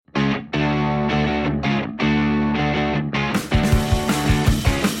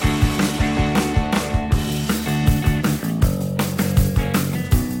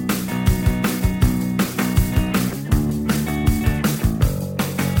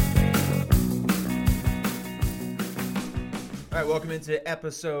All right, welcome into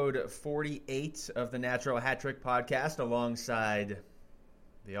episode 48 of the Natural Hat Trick podcast alongside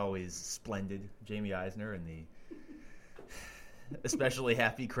the always splendid Jamie Eisner and the especially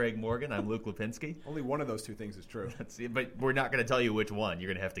happy Craig Morgan. I'm Luke Lapinski. Only one of those two things is true. Let's see, but we're not going to tell you which one. You're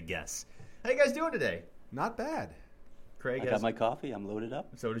going to have to guess. How you guys doing today? Not bad. Craig I got my coffee. I'm loaded up.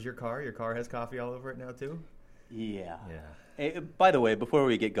 So does your car. Your car has coffee all over it now, too? Yeah. Yeah. Hey, by the way, before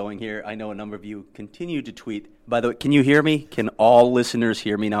we get going here, I know a number of you continue to tweet. By the way, can you hear me? Can all listeners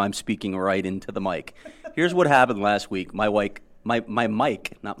hear me now? I'm speaking right into the mic. Here's what happened last week. My mic,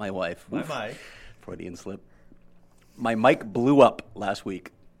 not my wife. My mic. Freudian slip. My mic blew up last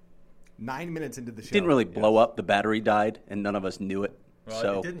week. 9 minutes into the show. Didn't really blow up. The battery died, and none of us knew it.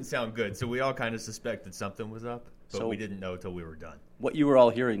 Well, it didn't sound good, so we all kind of suspected something was up, but we didn't know until we were done. What you were all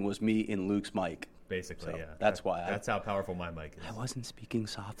hearing was me in Luke's mic. Basically, So yeah. that's why. That's how powerful my mic is. I wasn't speaking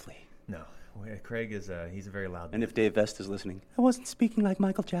softly. No, Craig is he's a very loud And man. if Dave Vest is listening, I wasn't speaking like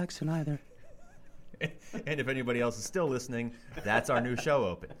Michael Jackson either. And if anybody else is still listening, that's our new show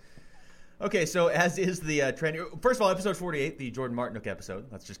open. Okay, so as is the trend. First of all, episode 48, the Jordan Martinook episode.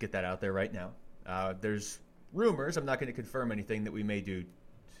 Let's just get that out there right now. There's rumors. I'm not going to confirm anything that we may do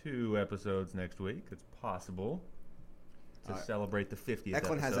 2 episodes next week. It's possible to celebrate the 50th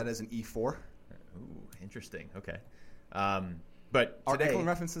Eklund episode. has that as an E4. Ooh, interesting. Okay. But Are today, Eklund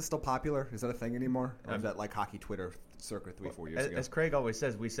references still popular? Is that a thing anymore? Or is that like hockey Twitter circa 3-4 years ago? as Craig always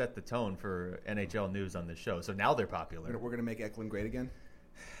says, we set the tone for NHL news on this show, so now they're popular. We're going to make Eklund great again?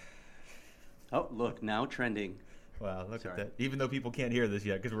 Oh, look, now trending. Wow, look Sorry. at that. Even though people can't hear this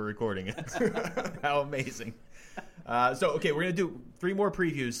yet because we're recording it. How amazing. We're going to do 3 more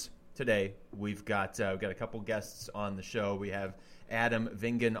previews today. We've got a couple guests on the show. We have Adam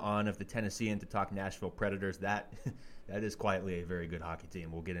Vingan on of the Tennessean to talk Nashville Predators. That is quietly a very good hockey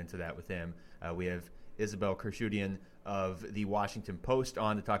team. We'll get into that with him. We have Isabelle Khurshudyan of the Washington Post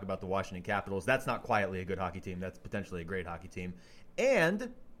on to talk about the Washington Capitals. That's not quietly a good hockey team. That's potentially a great hockey team.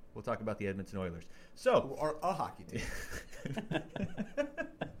 And we'll talk about the Edmonton Oilers. So, Or a hockey team.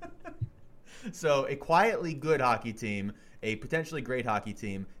 So a quietly good hockey team, a potentially great hockey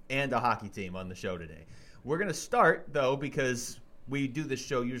team, and a hockey team on the show today. We're going to start, though, because we do this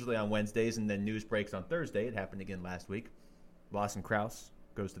show usually on Wednesdays and then news breaks on Thursday. It happened again last week. Lawson Crouse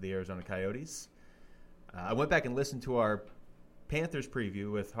goes to the Arizona Coyotes. I went back and listened to our Panthers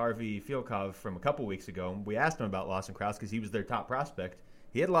preview with Harvey Fialkov from a couple weeks ago. We asked him about Lawson Crouse because he was their top prospect.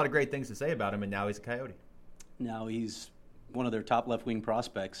 He had a lot of great things to say about him, and now he's a Coyote. Now he's one of their top left-wing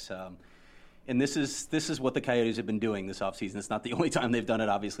prospects. And this is what the Coyotes have been doing this offseason. It's not the only time they've done it.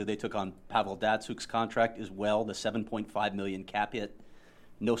 Obviously, they took on Pavel Datsyuk's contract as well, the $7.5 million cap hit.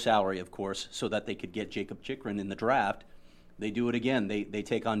 No salary, of course, so that they could get Jacob Chychrun in the draft. They do it again. They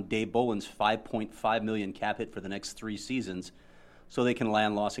take on Dave Boland's $5.5 million cap hit for the next 3 seasons so they can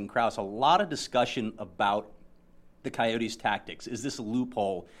land Lawson Crouse. A lot of discussion about the Coyotes' tactics. Is this a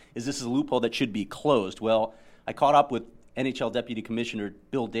loophole? Is this a loophole that should be closed? Well, I caught up with NHL Deputy Commissioner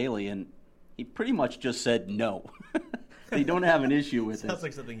Bill Daly, and he pretty much just said no. They don't have an issue with it. Sounds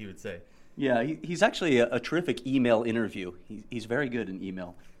like something he would say. Yeah, he's actually a terrific email interview. He's very good in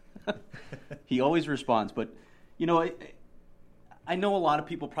email. He always responds. But, you know, I know a lot of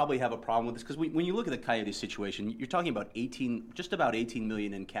people probably have a problem with this because when you look at the Coyotes situation, you're talking about just about $18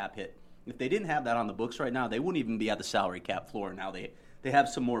 million in cap hit. If they didn't have that on the books right now, they wouldn't even be at the salary cap floor. Now they have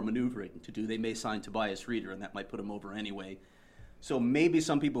some more maneuvering to do. They may sign Tobias Reeder, and that might put them over anyway. So maybe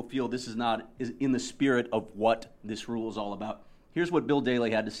some people feel this is in the spirit of what this rule is all about. Here's what Bill Daly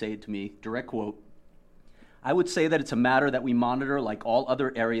had to say to me, direct quote. I would say that it's a matter that we monitor like all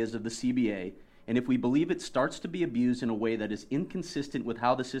other areas of the CBA, and if we believe it starts to be abused in a way that is inconsistent with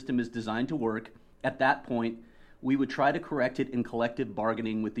how the system is designed to work, at that point, we would try to correct it in collective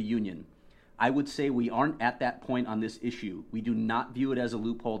bargaining with the union. I would say we aren't at that point on this issue. We do not view it as a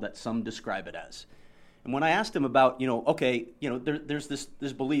loophole that some describe it as. And when I asked him about, there's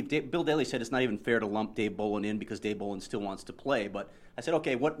this belief, Bill Daly said it's not even fair to lump Dave Bolland in because Dave Bolland still wants to play. But I said,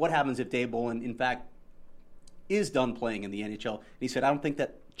 okay, what happens if Dave Bolland, in fact, is done playing in the NHL? And he said, I don't think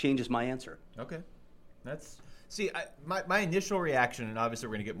that changes my answer. Okay. My initial reaction, and obviously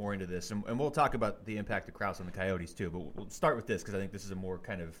we're going to get more into this, and we'll talk about the impact of Crouse on the Coyotes too, but we'll start with this because I think this is a more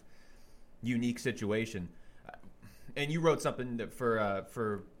kind of unique situation. And you wrote something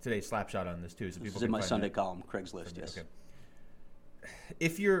for today's SlapShot on this too, so This people is can in my find Sunday that. column, Craigslist, yes. Okay.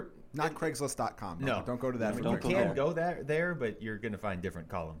 If you're Not Craigslist.com. no, Don't go to that. Don't You go can there. go there, but you're going to find different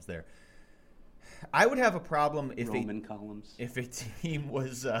columns there. I would have a problem if Roman columns. if a team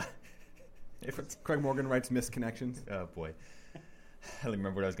was Craig Morgan writes missed connections. oh boy, I don't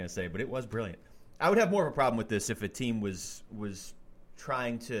remember what I was going to say, but it was brilliant. I would have more of a problem with this if a team was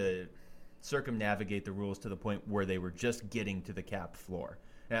trying to circumnavigate the rules to the point where they were just getting to the cap floor.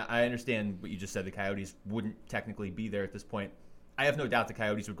 Now, I understand what you just said. The Coyotes wouldn't technically be there at this point. I have no doubt the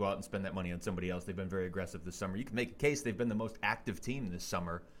Coyotes would go out and spend that money on somebody else. They've been very aggressive this summer. You can make a case they've been the most active team this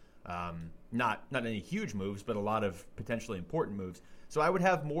summer. Not any huge moves, but a lot of potentially important moves. So I would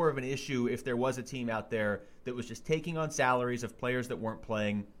have more of an issue if there was a team out there that was just taking on salaries of players that weren't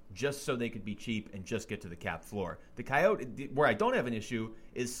playing just so they could be cheap and just get to the cap floor. The Coyote, where I don't have an issue,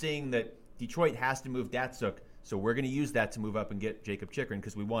 is seeing that Detroit has to move Datsuk, so we're going to use that to move up and get Jacob Chychrun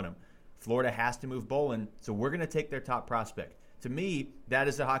because we want him. Florida has to move Bolin, so we're going to take their top prospect. To me, that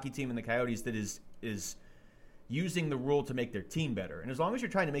is a hockey team in the Coyotes that is using the rule to make their team better. And as long as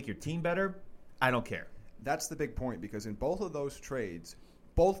you're trying to make your team better, I don't care. That's the big point, because in both of those trades,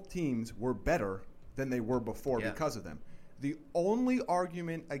 both teams were better than they were before because of them. The only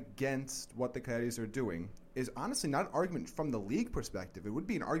argument against what the Coyotes are doing is honestly not an argument from the league perspective. It would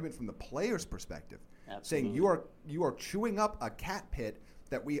be an argument from the players' perspective. Absolutely. Saying you are chewing up a cat pit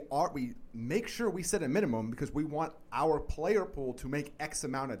that we make sure we set a minimum because we want our player pool to make X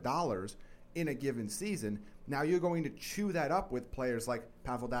amount of dollars in a given season. Now you're going to chew that up with players like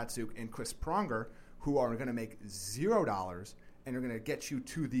Pavel Datsuk and Chris Pronger, who are going to make $0 and are going to get you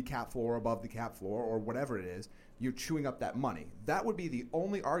to the cap floor, above the cap floor, or whatever it is. You're chewing up that money. That would be the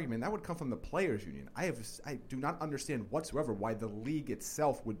only argument. That would come from the players' union. I do not understand whatsoever why the league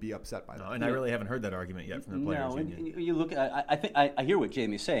itself would be upset by that. And I really haven't heard that argument yet from the players' union. You look. I think I hear what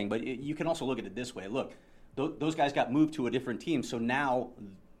Jamie's saying, but you can also look at it this way. Look, those guys got moved to a different team, so now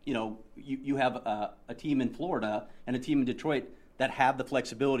you have a team in Florida and a team in Detroit that have the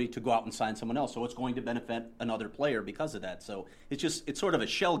flexibility to go out and sign someone else. So it's going to benefit another player because of that. So it's sort of a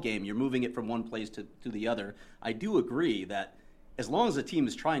shell game. You're moving it from one place to the other. I do agree that as long as the team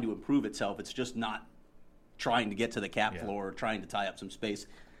is trying to improve itself, it's just not trying to get to the cap floor or trying to tie up some space,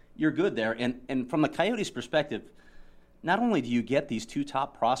 you're good there. And from the Coyotes' perspective, not only do you get these two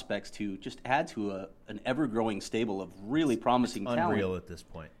top prospects to just add to an ever-growing stable of really promising talent. Unreal at this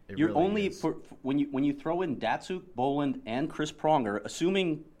point. You're really only is. When you throw in Datsuk, Bolin, and Chris Pronger,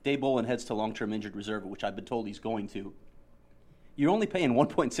 assuming Dave Bolin heads to long-term injured reserve, which I've been told he's going to, you're only paying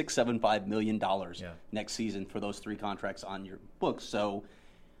 $1.675 million next season for those three contracts on your books. So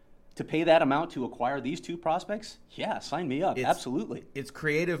to pay that amount to acquire these two prospects, sign me up. Absolutely. It's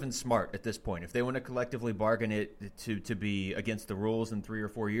creative and smart at this point. If they want to collectively bargain it to be against the rules in 3 or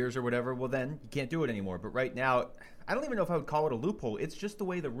 4 years or whatever, well, then you can't do it anymore. But right now, I don't even know if I would call it a loophole. It's just the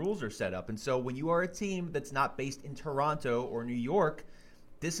way the rules are set up. And so when you are a team that's not based in Toronto or New York,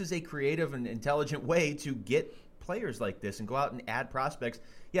 this is a creative and intelligent way to get players like this and go out and add prospects.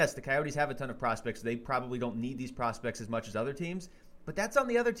 Yes, the Coyotes have a ton of prospects. They probably don't need these prospects as much as other teams. But that's on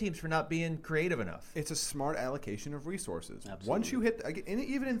the other teams for not being creative enough. It's a smart allocation of resources. Absolutely. Once you hit,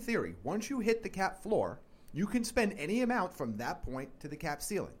 even in theory, once you hit the cap floor, you can spend any amount from that point to the cap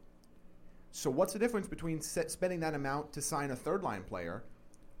ceiling. So what's the difference between spending that amount to sign a third-line player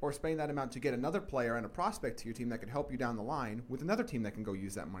or spending that amount to get another player and a prospect to your team that could help you down the line with another team that can go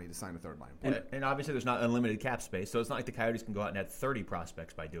use that money to sign a third-line player? And obviously there's not unlimited cap space, so it's not like the Coyotes can go out and add 30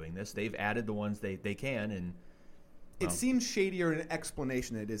 prospects by doing this. They've added the ones they can, and it seems shadier in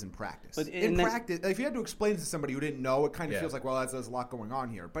explanation than it is in practice. But in practice, if you had to explain to somebody who didn't know, it kind of feels like, well, there's a lot going on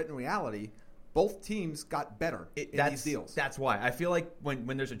here. But in reality, both teams got better in these deals. That's why. I feel like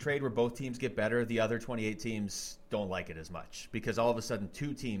when there's a trade where both teams get better, the other 28 teams don't like it as much because all of a sudden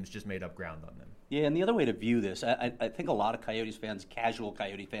 2 teams just made up ground on them. Yeah, and the other way to view this, I think a lot of Coyotes fans, casual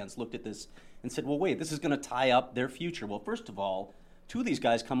Coyote fans, looked at this and said, well, wait, this is going to tie up their future. Well, first of all, 2 of these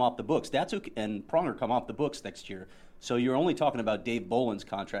guys come off the books. Datsuk and Pronger come off the books next year. So you're only talking about Dave Bolin's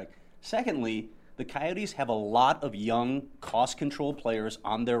contract. Secondly, the Coyotes have a lot of young, cost-controlled players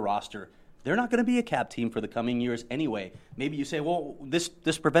on their roster. They're not going to be a cap team for the coming years anyway. Maybe you say, well, this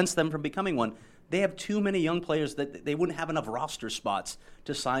prevents them from becoming one. They have too many young players that they wouldn't have enough roster spots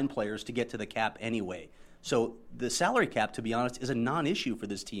to sign players to get to the cap anyway. So the salary cap, to be honest, is a non-issue for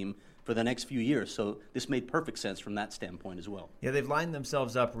this team for the next few years. So this made perfect sense from that standpoint as well. Yeah, they've lined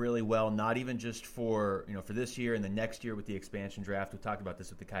themselves up really well, not even just for this year and the next year with the expansion draft. We talked about this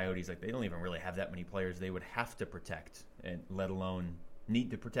with the Coyotes. Like, they don't even really have that many players they would have to protect, and let alone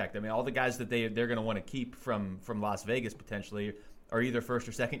need to protect. I mean, all the guys that they're going to want to keep from Las Vegas potentially are either first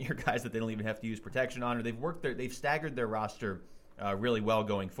or second year guys that they don't even have to use protection on, or they've staggered their roster really well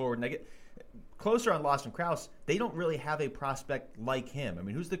going forward. And I get closer on Lawson Crouse, they don't really have a prospect like him. I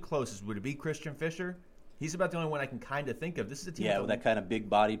mean, who's the closest? Would it be Christian Fischer? He's about the only one I can kind of think of. This is a team. Yeah, with that kind of big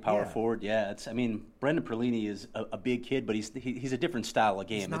body power Yeah. forward. Yeah, Brendan Perlini is a big kid, but he's a different style of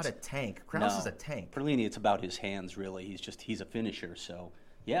game. He's not a tank. Krause is a tank. Perlini, it's about his hands, really. He's a finisher. So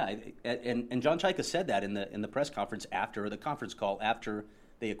yeah, and John Chaika said that in the press conference after the conference call after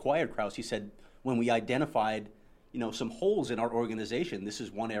they acquired Krause. He said, when we identified some holes in our organization, this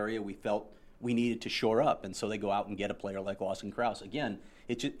is one area we felt we needed to shore up, and so they go out and get a player like Lawson Crouse. Again,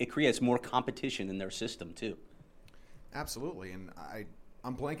 it creates more competition in their system too. Absolutely, and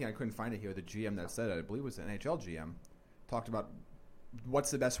I'm blanking. I couldn't find it here. The GM that said it, I believe it was the NHL GM, talked about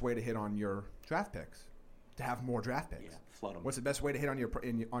what's the best way to hit on your draft picks, to have more draft picks. Yeah, flood them. What's the best way to hit on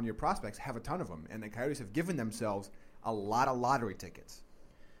your prospects? Have a ton of them, and the Coyotes have given themselves a lot of lottery tickets.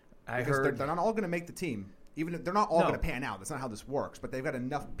 They're not all going to make the team. Even if they're not all going to pan out. That's not how this works. But they've got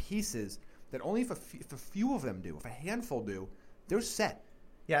enough pieces that only if a few of them do, if a handful do, they're set.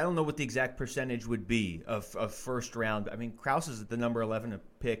 Yeah, I don't know what the exact percentage would be of first round. I mean, Krause is at the number 11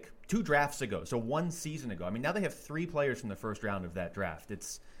 pick 2 drafts ago, so 1 season ago. I mean, now they have 3 players from the first round of that draft.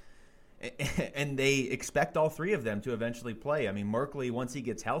 And they expect all 3 of them to eventually play. I mean, Merkley, once he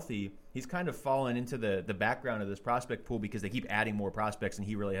gets healthy, he's kind of fallen into the background of this prospect pool because they keep adding more prospects, and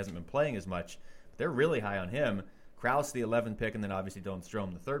he really hasn't been playing as much. But they're really high on him. Krause, the 11th pick, and then obviously Dylan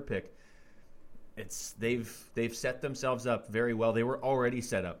Strome, the 3rd pick. They've set themselves up very well. They were already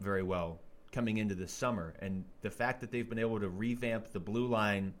set up very well coming into this summer, and the fact that they've been able to revamp the blue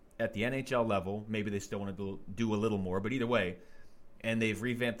line at the NHL level, maybe they still want to do a little more, but either way, and they've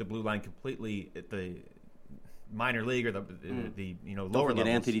revamped the blue line completely at the minor league or the lower Don't forget levels.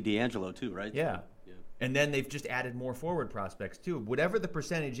 Anthony DeAngelo too, right? Yeah. And then they've just added more forward prospects too. Whatever the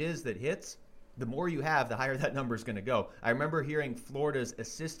percentage is that hits, the more you have, the higher that number is going to go. I remember hearing Florida's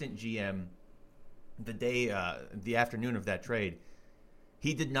assistant GM the afternoon of that trade.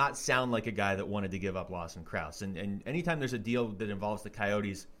 He did not sound like a guy that wanted to give up Lawson Crouse. And anytime there's a deal that involves the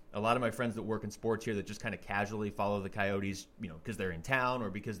Coyotes, a lot of my friends that work in sports here that just kind of casually follow the Coyotes, because they're in town or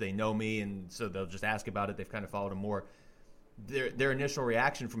because they know me, and so they'll just ask about it. They've kind of followed them more. Their initial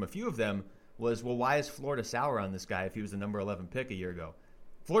reaction from a few of them was, well, why is Florida sour on this guy if he was the number 11 pick a year ago?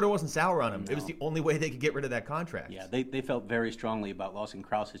 Florida wasn't sour on him. No. It was the only way they could get rid of that contract. Yeah, they felt very strongly about Lawson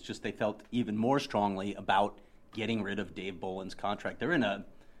Crouse. It's just they felt even more strongly about getting rid of Dave Boland's contract. They're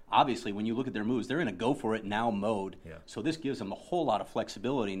obviously, when you look at their moves, they're in a go-for-it-now mode. Yeah. So this gives them a whole lot of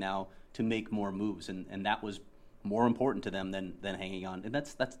flexibility now to make more moves, and that was more important to them than hanging on. And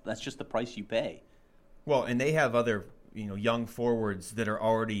that's just the price you pay. Well, and they have other young forwards that are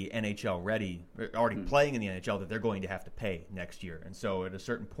already NHL ready, already playing in the NHL that they're going to have to pay next year. And so at a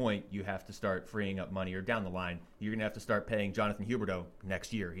certain point, you have to start freeing up money, or down the line, you're going to have to start paying Jonathan Huberdeau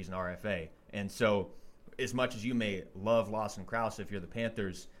next year. He's an RFA. And so as much as you may love Lawson Crouse if you're the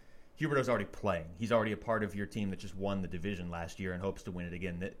Panthers, Huberdeau's already playing. He's already a part of your team that just won the division last year and hopes to win it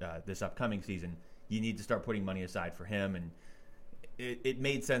again this upcoming season. You need to start putting money aside for him, and it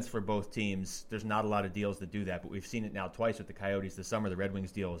made sense for both teams. There's not a lot of deals that do that, but we've seen it now twice with the Coyotes this summer, the Red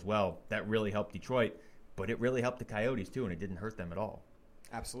Wings deal as well. That really helped Detroit, but it really helped the Coyotes too, and it didn't hurt them at all.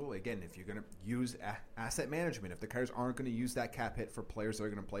 Absolutely. Again, if you're going to use asset management, if the Coyotes aren't going to use that cap hit for players that are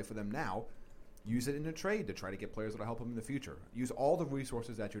going to play for them now, use it in a trade to try to get players that will help them in the future. Use all the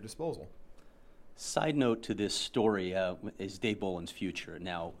resources at your disposal. Side note to this story is Dave Boland's future.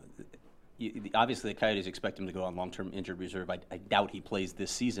 Now, obviously the Coyotes expect him to go on long-term injured reserve. I doubt he plays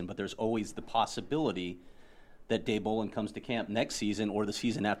this season, but there's always the possibility that Dave Boland comes to camp next season or the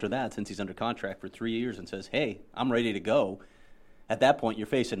season after that, since he's under contract for 3 years, and says, hey, I'm ready to go. At that point, you're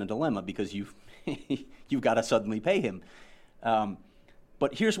facing a dilemma because you've got to suddenly pay him.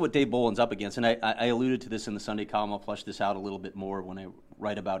 But here's what Dave Boland's up against, and I alluded to this in the Sunday column. I'll flesh this out a little bit more when I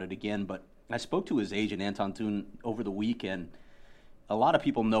write about it again. But I spoke to his agent, Anton Thun, over the weekend. A lot of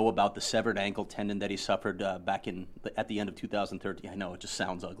people know about the severed ankle tendon that he suffered back at the end of 2013. I know it just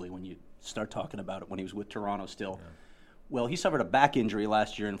sounds ugly when you start talking about it, when he was with Toronto still. Yeah. Well, he suffered a back injury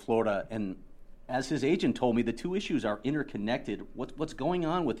last year in Florida, and as his agent told me, the two issues are interconnected. What's going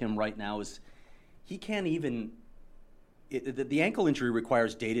on with him right now is he can't even the ankle injury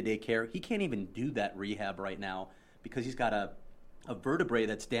requires day-to-day care. He can't even do that rehab right now because he's got a vertebrae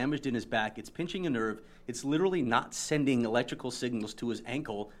that's damaged in his back. It's pinching a nerve. It's literally not sending electrical signals to his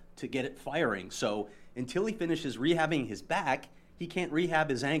ankle to get it firing. So until he finishes rehabbing his back, he can't rehab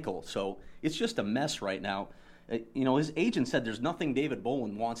his ankle. So it's just a mess right now. His agent said there's nothing David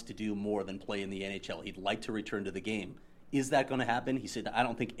Boland wants to do more than play in the NHL. He'd like to return to the game. Is that going to happen? He said, I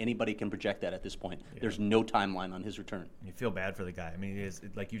don't think anybody can project that at this point. Yeah. There's no timeline on his return. You feel bad for the guy. I mean, it is,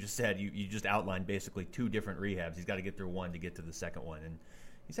 like you just said, you just outlined basically 2 different rehabs. He's got to get through one to get to the second one. And,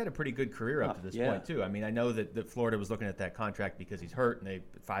 He's had a pretty good career up to this point, too. I mean, I know that Florida was looking at that contract because he's hurt, and they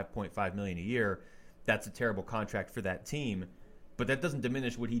 $5.5 million a year. That's a terrible contract for that team. But that doesn't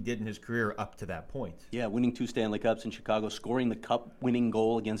diminish what he did in his career up to that point. Yeah, winning 2 Stanley Cups in Chicago, scoring the Cup-winning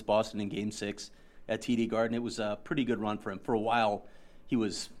goal against Boston in Game 6 at TD Garden. It was a pretty good run for him. For a while, he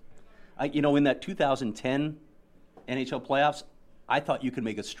was, in that 2010 NHL playoffs, I thought you could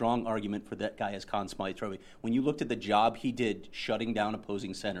make a strong argument for that guy as Conn Smythe Trophy. When you looked at the job he did shutting down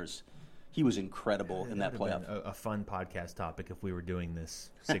opposing centers, he was incredible in that playoff. A fun podcast topic if we were doing this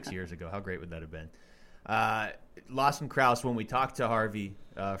 6 years ago. How great would that have been? Lawson Crouse, when we talked to Harvey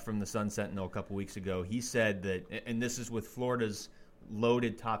from the Sun Sentinel a couple weeks ago, he said that, and this is with Florida's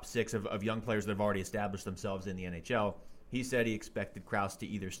loaded top 6 of young players that have already established themselves in the NHL, he said he expected Crouse to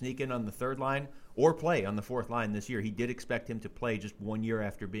either sneak in on the 3rd line or play on the 4th line this year. He did expect him to play just 1 year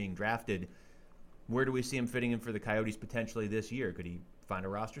after being drafted. Where do we see him fitting in for the Coyotes potentially this year? Could he find a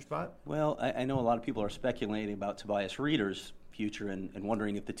roster spot? Well, I know a lot of people are speculating about Tobias Rieder's future and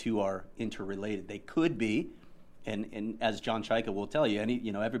wondering if the two are interrelated. They could be, and as John Chaika will tell you,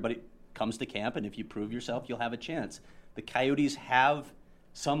 everybody comes to camp, and if you prove yourself, you'll have a chance. The Coyotes have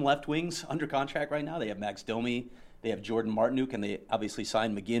some left wings under contract right now. They have Max Domi, they have Jordan Martinook, and they obviously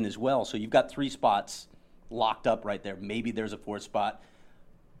signed McGinn as well. So you've got 3 spots locked up right there. Maybe there's a 4th spot.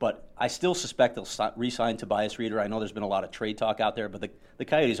 But I still suspect they'll re-sign Tobias Rieder. I know there's been a lot of trade talk out there, but the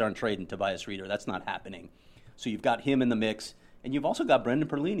Coyotes aren't trading Tobias Rieder. That's not happening. So you've got him in the mix. And you've also got Brendan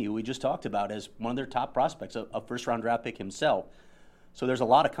Perlini, who we just talked about as one of their top prospects, a first-round draft pick himself. So there's a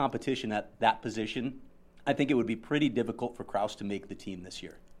lot of competition at that position. I think it would be pretty difficult for Crouse to make the team this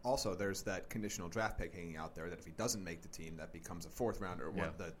year. Also, there's that conditional draft pick hanging out there that if he doesn't make the team, that becomes a 4th rounder. Or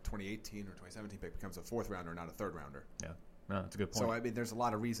the 2018 or 2017 pick becomes a 4th rounder, not a 3rd rounder. Yeah. No, that's a good point. So, I mean, there's a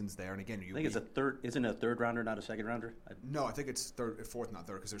lot of reasons there. And again, I think it's a 3rd. Isn't it a 3rd rounder, not a 2nd rounder? No, I think it's 4th, not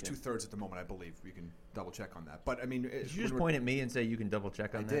 3rd, because there's 2 thirds at the moment, I believe. You can double check on that. But I mean, did you just point at me and say you can double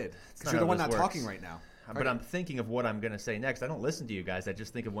check on that? I did. Because you're the one not talking right now. But I'm thinking of what I'm going to say next. I don't listen to you guys. I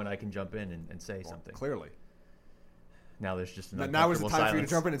just think of when I can jump in and say something. Clearly. Now there's just now is the time for you to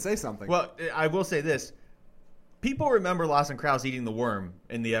jump in and say something. Well, I will say this. People remember Lawson Crouse eating the worm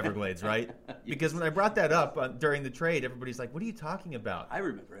in the Everglades, right? Because when I brought that up during the trade, everybody's like, what are you talking about? I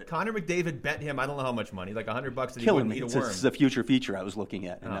remember it. Connor McDavid bet him, I don't know how much money, like $100 that he Killing wouldn't me. eat a worm. It's the future feature I was looking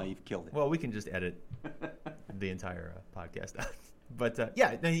at, and now you've killed it. Well, we can just edit the entire podcast out. But,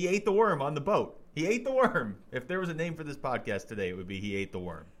 yeah, he ate the worm on the boat. He ate the worm. If there was a name for this podcast today, it would be He Ate the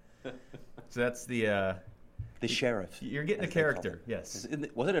Worm. So that's the sheriff. You're getting a character, yes.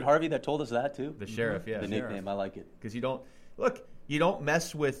 Wasn't it Harvey that told us that, too? The sheriff, yeah. The nickname, I like it. Because you don't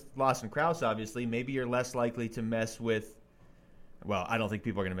mess with Lawson Crouse, obviously. Maybe you're less likely to mess with, well, I don't think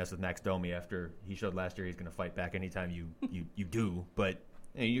people are going to mess with Max Domi after he showed last year he's going to fight back anytime you do. But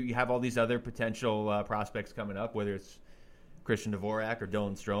you have all these other potential prospects coming up, whether it's Christian Dvorak or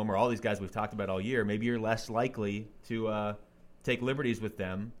Dylan Strome or all these guys we've talked about all year. Maybe you're less likely to take liberties with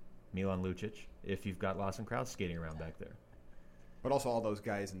them, Milan Lucic, if you've got Lawson Crouse skating around back there. But also all those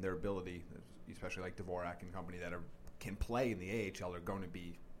guys and their ability, especially like Dvorak and company that can play in the AHL, are going to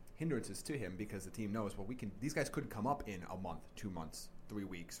be hindrances to him because the team knows, well, these guys couldn't come up in a month, 2 months, 3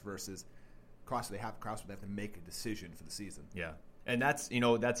 weeks versus Crouse would have to make a decision for the season. Yeah. And that's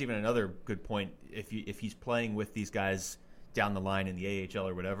even another good point. If he's playing with these guys down the line in the AHL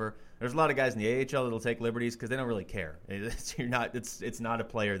or whatever, there's a lot of guys in the AHL that'll take liberties because they don't really care. It's not a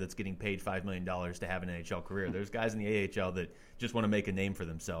player that's getting paid $5 million to have an NHL career. There's guys in the AHL that just want to make a name for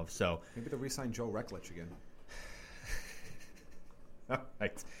themselves. So maybe they'll re-sign Joe Reklich again. All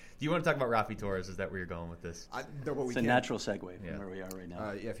right. Do you want to talk about Rafi Torres? Is that where you're going with this? It's a natural segue from where we are right now.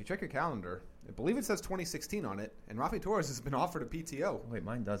 If you check your calendar, I believe it says 2016 on it, and Rafi Torres has been offered a PTO. Wait,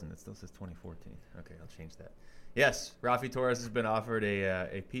 mine doesn't. It still says 2014. Okay, I'll change that. Yes, Rafi Torres has been offered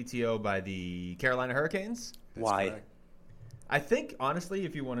a PTO by the Carolina Hurricanes. Why? Correct. I think, honestly,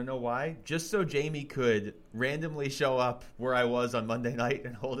 if you want to know why, just so Jamie could randomly show up where I was on Monday night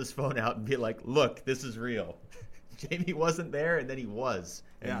and hold his phone out and be like, look, this is real. Jamie wasn't there, and then he was.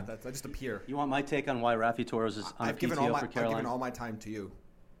 And I just appear. You want my take on why Rafi Torres is on PTO for Carolina? I've given all my time to you.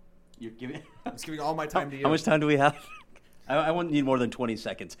 You're giving? I'm just giving all my time to you. How much time do we have? I won't need more than 20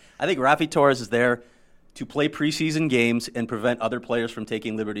 seconds. I think Rafi Torres is there to play preseason games and prevent other players from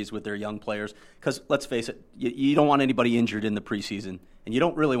taking liberties with their young players. Because let's face it, you don't want anybody injured in the preseason, and you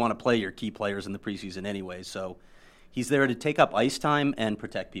don't really want to play your key players in the preseason anyway. So he's there to take up ice time and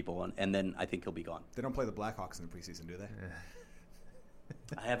protect people, and then I think he'll be gone. They don't play the Blackhawks in the preseason, do they?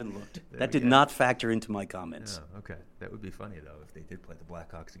 I haven't looked. That did not factor into my comments. Oh, okay. That would be funny, though, if they did play the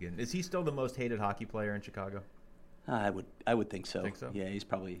Blackhawks again. Is he still the most hated hockey player in Chicago? I would think so. Think so? Yeah, he's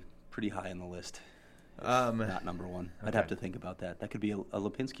probably pretty high on the list. Not number one. I'd okay. have to think about that. That could be a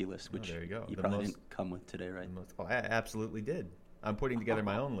Lapinski list, which there you go. you The probably most- didn't come with today, right? I absolutely did. I'm putting together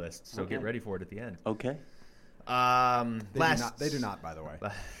my own list, so Okay. get ready for it at the end. Okay. They do not, by the way.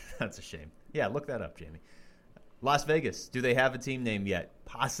 That's a shame. Yeah, look that up, Jamie. Las Vegas. Do they have a team name yet?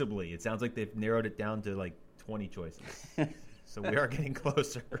 Possibly. It sounds like they've narrowed it down to like 20 choices. So we are getting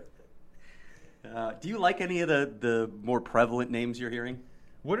closer. Do you like any of the more prevalent names you're hearing?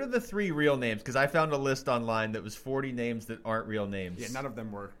 What are the 3 real names? Because I found a list online that was 40 names that aren't real names. Yeah, none of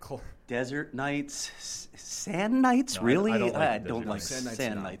them were close. Desert Knights, Sand Knights, No, really? I don't like I the don't Desert like Knights. Sand Knights,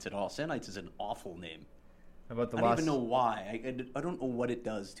 Sand no. Knights at all. Sand Knights is an awful name. How about the I don't Las... even know why. I don't know what it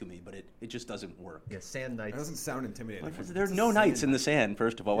does to me, but it just doesn't work. Yeah, Sand It Knights. doesn't sound intimidating. There are It's a no sand knights in the knight. sand,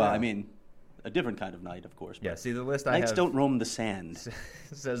 first of all. Well, Yeah. I mean, a different kind of knight, of course. But Yeah, see the list I knights have don't roam the sand.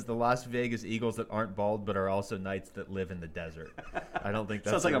 says the Las Vegas Eagles that aren't bald but are also knights that live in the desert. I don't think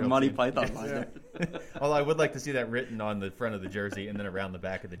that's Sounds like a real Monty team. Python line there. Although I would like to see that written on the front of the jersey and then around the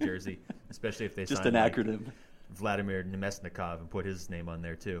back of the jersey, especially if they Just sign an like acronym. Vladimir Nemesnikov and put his name on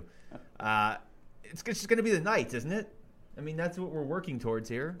there too. It's just going to be the Knights, isn't it? I mean, that's what we're working towards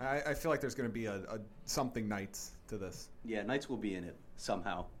here. I feel like there's going to be a something Knights to this. Yeah, knights will be in it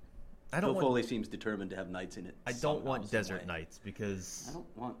somehow. I don't Phil want. Foley seems determined to have knights in it. I don't somehow, want some Desert way. Knights because I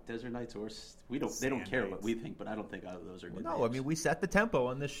don't want desert knights or we don't. They don't Sand care Knights. what we think, but I don't think either of those are good. no. I names. mean, we set the tempo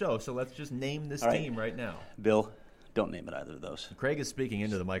on this show, so let's just name this All right. team right now. Bill, don't name it either of those. Craig is speaking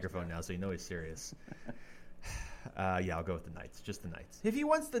into the microphone now, so you know he's serious. Yeah, I'll go with the Knights. Just the Knights. If he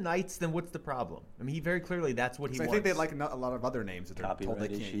wants the Knights, then what's the problem? I mean, he very clearly that's what he So I wants. think they like a lot of other names that they're told they Copyright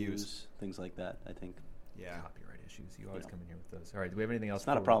can't issues, use. things like that. I think Yeah. Copyright issues. You always know. come in here with those. All right. Do we have anything else? it's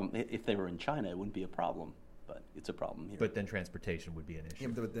not a before we- problem. If they were in China, it wouldn't be a problem, but it's a problem here. But then transportation would be an issue. Yeah,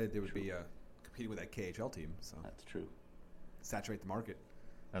 but they would be competing with that KHL team, so That's true. saturate the market.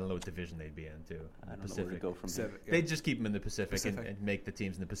 I don't know what division they'd be in, too. I don't know Pacific. where to go from here. Pacific, yeah. They'd just keep them in the Pacific, Pacific. And make the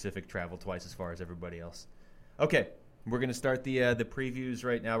teams in the Pacific travel twice as far as everybody else. Okay, we're going to start the previews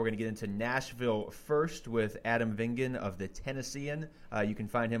right now. We're going to get into Nashville first with Adam Vingan of the Tennessean. You can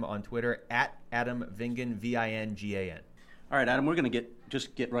find him on Twitter at Adam Vingan, Vingan. All right, Adam, we're going to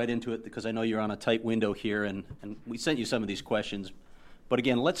get right into it because I know you're on a tight window here, and we sent you some of these questions. But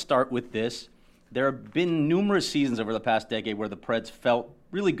again, let's start with this. There have been numerous seasons over the past decade where the Preds felt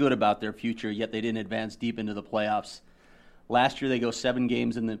really good about their future, yet they didn't advance deep into the playoffs. Last year, they go 7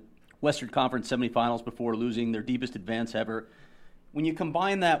 games in the Western Conference semifinals before losing their deepest advance ever. When you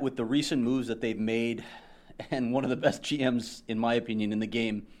combine that with the recent moves that they've made and one of the best GMs, in my opinion, in the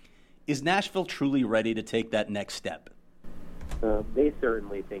game, is Nashville truly ready to take that next step? They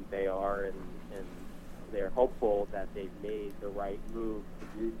certainly think they are, and they're hopeful that they've made the right move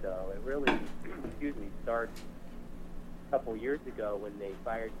to do so. It really, starts a couple years ago when they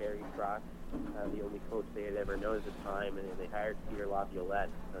fired Barry Trotz, the only coach they had ever known at the time, and then they hired Peter Laviolette,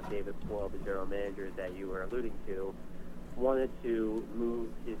 David Poile, the general manager that you were alluding to, wanted to move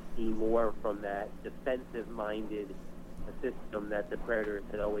his team more from that defensive-minded system that the Predators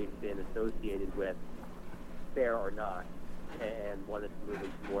had always been associated with, fair or not, and wanted to move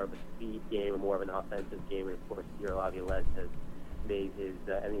into more of a speed game, more of an offensive game. And of course, Peter Laviolette has made his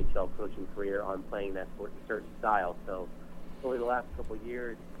NHL coaching career on playing that certain style. So over the last couple of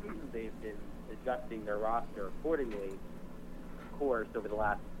years, they've been adjusting their roster accordingly. Of course, over the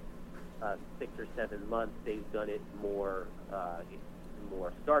last 6 or 7 months, they've done it more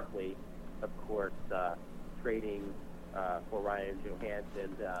starkly. Of course, trading for Ryan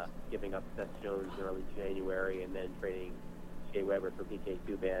Johansson, giving up Seth Jones in early January, and then trading Shea Weber for PK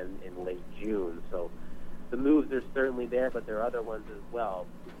Subban in late June. So the moves are certainly there, but there are other ones as well.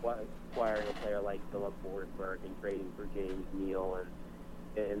 Acquiring a player like Philip Forsberg and trading for James Neal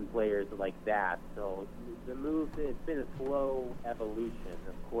and players like that. So the moves, it's been a slow evolution.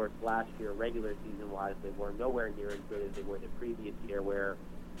 Of course, last year, regular season-wise, they were nowhere near as good as they were the previous year, where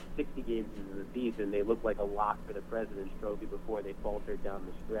 60 games into the season, they looked like a lock for the President's Trophy before they faltered down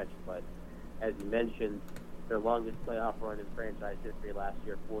the stretch. But as you mentioned, their longest playoff run in franchise history last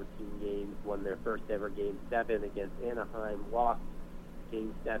year, 14 games, won their first ever Game 7 against Anaheim, lost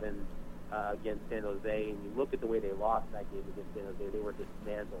Game 7 against San Jose. And you look at the way they lost that game against San Jose, they were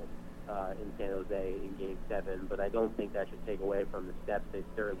dismantled in San Jose in Game 7. But I don't think that should take away from the steps they've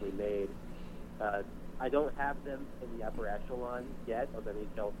certainly made. I don't have them in the upper echelon yet of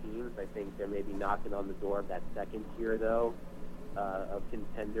NHL teams. I think they're maybe knocking on the door of that second tier, though, of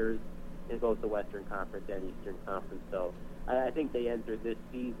contenders in both the Western Conference and Eastern Conference. So I think they enter this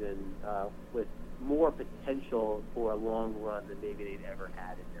season with more potential for a long run than maybe they'd ever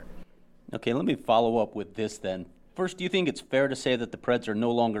had in their history. Okay, let me follow up with this then. First, do you think it's fair to say that the Preds are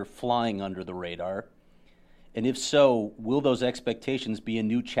no longer flying under the radar? And if so, will those expectations be a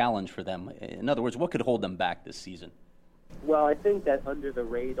new challenge for them? In other words, what could hold them back this season? Well, I think that under the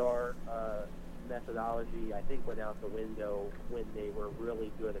radar methodology, I think went out the window when they were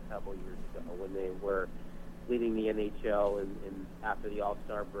really good a couple years ago, when they were leading the NHL and after the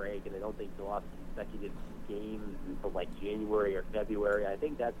All-Star break, and I don't think they lost consecutive games until like January or February. I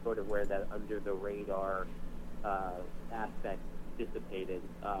think that's sort of where that under the radar aspect dissipated.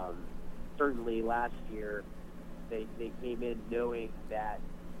 Certainly last year, they came in knowing that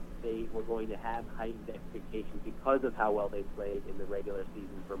they were going to have heightened expectations because of how well they played in the regular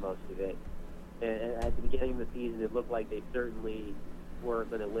season for most of it. And at the beginning of the season, it looked like they certainly were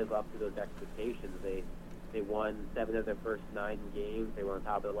going to live up to those expectations. They won 7 of their first 9 games. They were on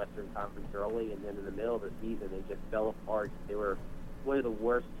top of the Western Conference early, and then in the middle of the season, they just fell apart. They were one of the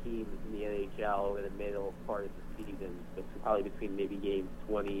worst teams in the NHL over the middle part of the season, probably between maybe games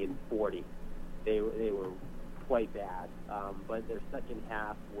 20 and 40. They were quite bad, but their second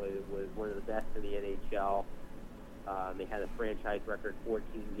half was one of the best in the NHL. They had a franchise record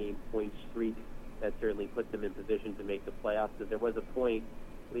 14-game point streak that certainly put them in position to make the playoffs. So there was a point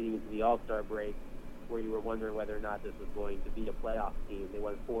leading into the All-Star break where you were wondering whether or not this was going to be a playoff team. They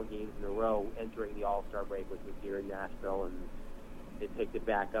won 4 games in a row entering the All-Star break, which was here in Nashville, and they picked it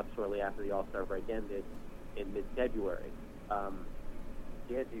back up shortly after the All-Star break ended in mid-February.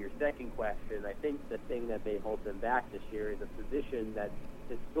 To answer your second question, I think the thing that may hold them back this year is a position that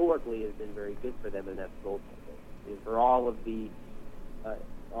historically has been very good for them, and that's goaltending. And for all the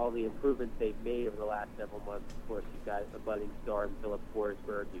improvements they've made over the last several months, of course, you've got a budding star in Philip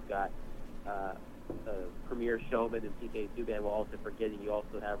Forsberg, you've got a premier showman in PK Subban, while also forgetting you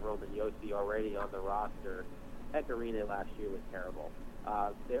also have Roman Josi already on the roster. Arena last year was terrible.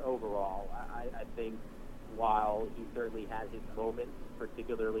 Overall, I think while he certainly had his moments,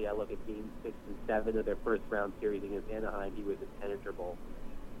 particularly I look at games 6 and 7 of their first round series against Anaheim, he was impenetrable.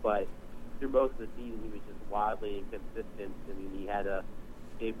 But through most of the season, he was just wildly inconsistent. I mean, he had a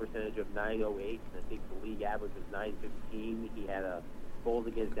save percentage of .908, and I think the league average was .915. He had a goals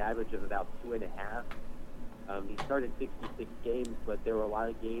against average of about 2.5. He started 66 games, but there were a lot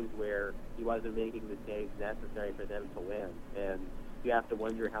of games where he wasn't making the saves necessary for them to win. And you have to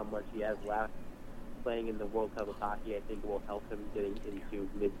wonder how much he has left. Playing in the World Cup of Hockey, I think, will help him getting into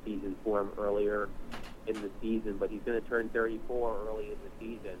mid-season form earlier in the season. But he's going to turn 34 early in the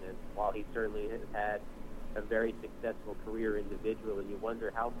season, and while he certainly has had a very successful career individually, you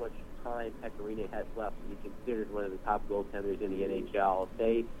wonder how much time Arena has left to be considered one of the top goaltenders in the NHL.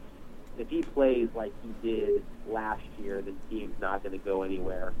 If he plays like he did last year, the team's not going to go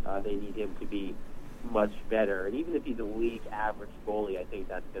anywhere. They need him to be much better. And even if he's a league average goalie, I think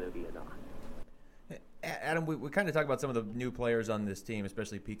that's going to be enough. Adam, we kind of talk about some of the new players on this team,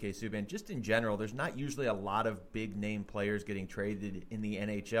 especially PK Subban. Just in general, there's not usually a lot of big-name players getting traded in the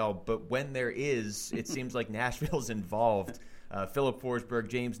NHL, but when there is, it seems like Nashville's involved. Philip Forsberg,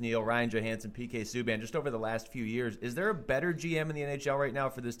 James Neal, Ryan Johansson, PK Subban, just over the last few years. Is there a better GM in the NHL right now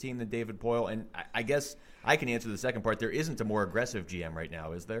for this team than David Poile? And I guess I can answer the second part. There isn't a more aggressive GM right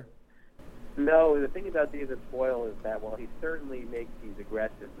now, is there? No, the thing about David Poile is that while he certainly makes these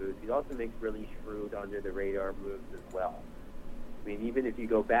aggressive moves, he also makes really shrewd under-the-radar moves as well. I mean, even if you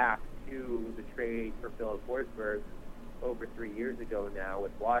go back to the trade for Philip Forsberg over 3 years ago now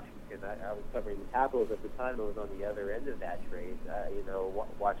with Washington, I was covering the Capitals at the time. I was on the other end of that trade,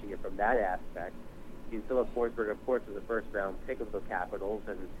 watching it from that aspect. Philip Forsberg, of course, was a first-round pick of the Capitals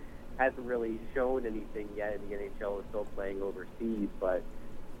and hasn't really shown anything yet in the NHL. Is still playing overseas, but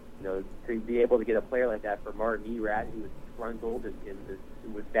to be able to get a player like that for Martin Erat, who was disgruntled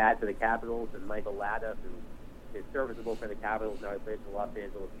and was bad for the Capitals, and Michael Latta, who is serviceable for the Capitals, now he plays for the Los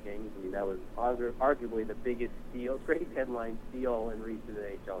Angeles Kings. I mean, that was arguably the biggest steal, trade headline steal in recent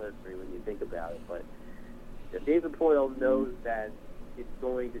NHL history when you think about it. But David Poile knows that it's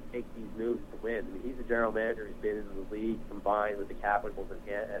going to take these moves to win. I mean, he's a general manager who's been in the league combined with the Capitals and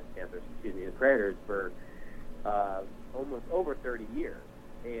the Predators for almost over 30 years.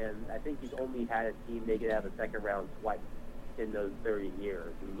 And I think he's only had a team make it out of the second round twice in those 30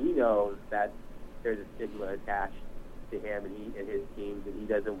 years. And he knows that there's a stigma attached to him and his teams, and he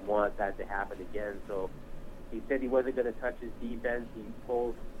doesn't want that to happen again. So he said he wasn't going to touch his defense. He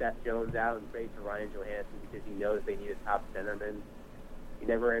pulls Seth Jones out and trades for Ryan Johansson because he knows they need a top centerman. He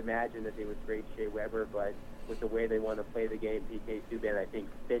never imagined that they would trade Shea Weber, but with the way they want to play the game, PK Subban, I think,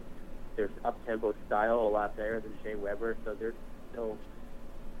 fits their up-tempo style a lot better than Shea Weber. So there's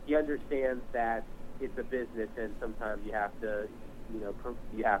he understands that it's a business, and sometimes you have to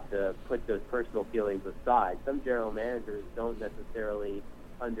you have to put those personal feelings aside. Some general managers don't necessarily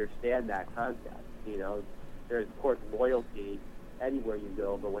understand that concept. There's of course loyalty anywhere you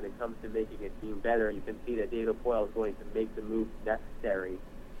go, but when it comes to making a team better, you can see that David Poile is going to make the moves necessary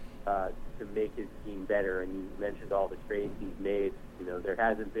to make his team better. And you mentioned all the trades he's made. There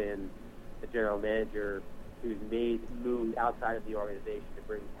hasn't been a general manager who's made moves outside of the organization to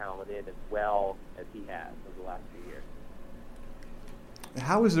bring talent in as well as he has over the last few years.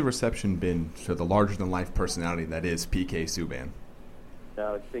 How has the reception been to the larger-than-life personality that is PK Subban?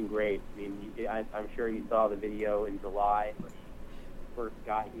 No, it's been great. I mean, I'm sure you saw the video in July when he first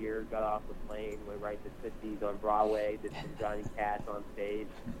got here, got off the plane, went right to 50s on Broadway, did some Johnny Cash on stage.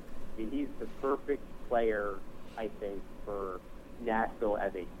 I mean, he's the perfect player, I think, for Nashville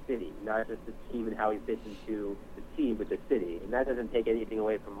as a city, not just the team and how he fits into the team, but the city. And that doesn't take anything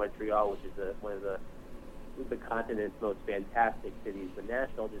away from Montreal, which is one of the continent's most fantastic cities. But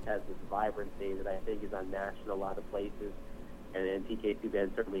Nashville just has this vibrancy that I think is unmatched in a lot of places. And then PK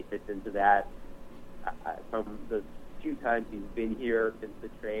Subban certainly fits into that. From the few times he's been here since the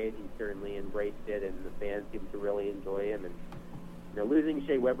trade, he certainly embraced it, and the fans seem to really enjoy him. And losing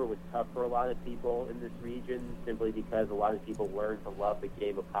Shea Weber was tough for a lot of people in this region, simply because a lot of people learned to love the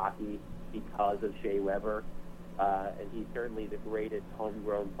game of hockey because of Shea Weber. And he's certainly the greatest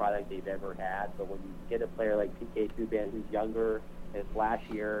homegrown product they've ever had. But when you get a player like PK Subban, who's younger and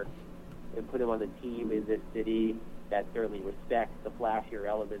flashier, and put him on the team in this city that certainly respects the flashier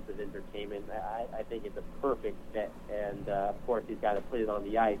elements of entertainment, I think it's a perfect fit. And, of course, he's got to put it on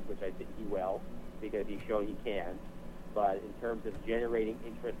the ice, which I think he will, because he's shown he can. But in terms of generating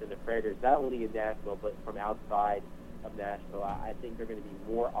interest in the Predators, not only in Nashville, but from outside of Nashville, I think there are going to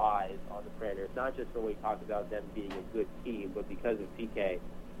be more eyes on the Predators, not just when we talk about them being a good team, but because of PK.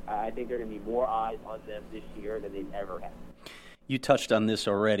 I think there are going to be more eyes on them this year than they've ever had. You touched on this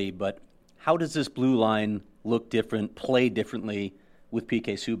already, but how does this blue line look different, play differently with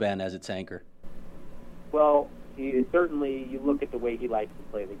PK Subban as its anchor? Well, certainly you look at the way he likes to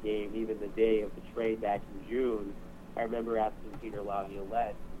play the game. Even the day of the trade back in June, I remember asking Peter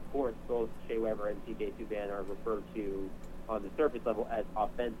Laviolette. Of course, both Shea Weber and PK Subban are referred to on the surface level as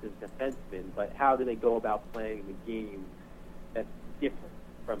offensive defensemen, but how do they go about playing the game that's different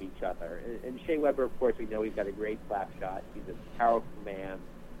from each other? And Shea Weber, of course, we know he's got a great slap shot. He's a powerful man.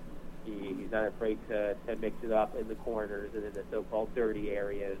 He's not afraid to mix it up in the corners and in the so-called dirty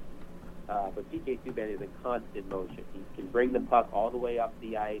areas. But PK Subban is in constant motion. He can bring the puck all the way up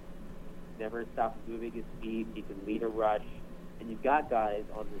the ice, never stops moving his feet. He can lead a rush. And you've got guys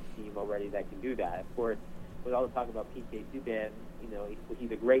on this team already that can do that. Of course, with all the talk about PK Subban,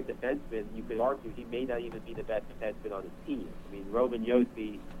 he's a great defenseman. You could argue he may not even be the best defenseman on his team. I mean, Roman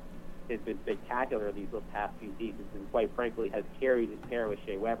Josi has been spectacular these past few seasons, and quite frankly has carried his pair with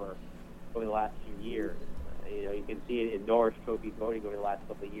Shea Weber over the last few years. You can see it in Norris Trophy voting over the last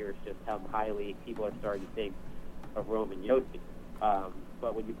couple of years, just how highly people are starting to think of Roman Josi.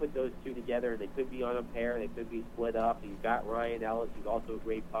 But when you put those two together, and they could be on a pair, they could be split up. You've got Ryan Ellis, who's also a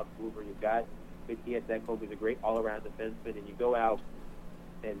great puck mover. You've got Matthias Ekholm, who's a great all-around defenseman. And you go out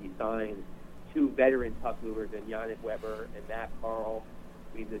and you sign two veteran puck movers in Yannick Weber and Matt Carl.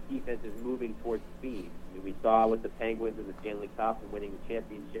 I mean, the defense is moving towards speed. I mean, we saw with the Penguins in the Stanley Cup and winning the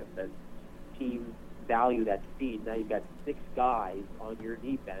championship that teams value that speed. Now you've got 6 guys on your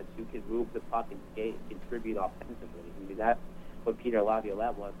defense who can move the puck and skate and contribute offensively. I mean, that's what Peter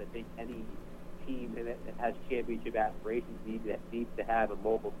Laviolette wants. I think any team that has championship aspirations needs to have a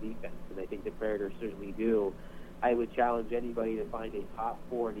mobile defense, and I think the Predators certainly do. I would challenge anybody to find a top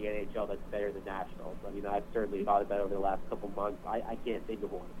 4 in the NHL that's better than Nashville. I mean, I've certainly thought about it over the last couple months. I can't think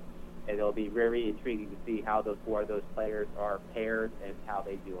of one. And it'll be very intriguing to see how those 4 of those players are paired and how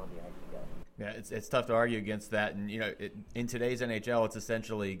they do on the ice together. Yeah, it's tough to argue against that. And, in today's NHL, it's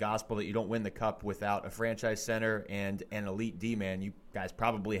essentially gospel that you don't win the cup without a franchise center and an elite D-man. You guys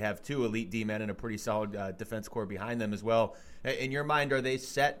probably have 2 elite D-men and a pretty solid defense core behind them as well. In your mind, are they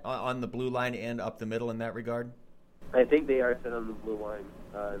set on the blue line and up the middle in that regard? I think they are set on the blue line.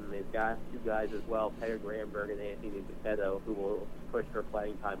 And they've got 2 guys as well, Peter Granberg and Anthony Capetto, who will push for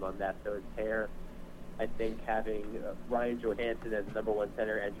playing time on that third pair. I think having Ryan Johansson as number 1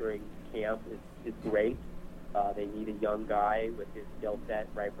 center entering camp is great. They need a young guy with his skill set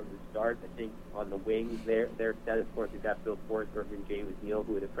right from the start. I think on the wings, they're set. Of course, we've got Phil Forsberg and James Neal,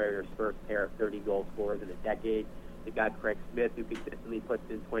 who are the Predators' first pair of 30-goal scorers in a decade. They've got Craig Smith, who consistently puts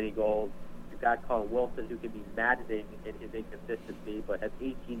in 20 goals. You've got Colin Wilson, who can be maddening in his inconsistency, but has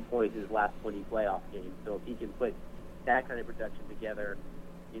 18 points in his last 20 playoff games. So if he can put that kind of production together,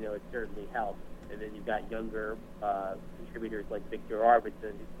 it certainly helps. And then you've got younger contributors like Victor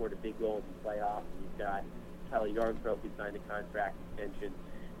Arvidsson, who scored a big goal in the playoffs. And you've got Kelly Yarncroke, who signed a contract extension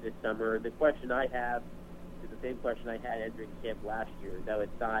this summer. The question I have is the same question I had entering camp last year. Now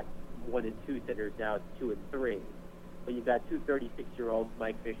it's not 1 and 2 centers, now it's 2 and 3. But you've got two 36-year-olds,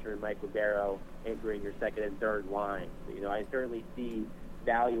 Mike Fisher and Mike Ribeiro, entering your second and third line. So, I certainly see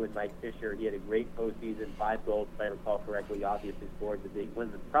value in Mike Fisher. He had a great postseason, 5 goals, if I recall correctly. Obviously scored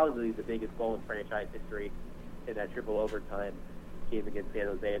probably the biggest goal in franchise history in that triple overtime game against San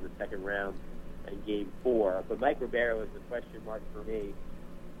Jose in the second round in Game 4. But Mike Ribeiro is the question mark for me.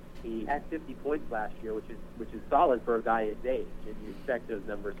 He had 50 points last year, which is solid for a guy his age, and you expect those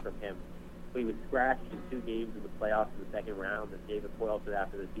numbers from him. But he was scratched in 2 games in the playoffs in the second round, and David Poyle said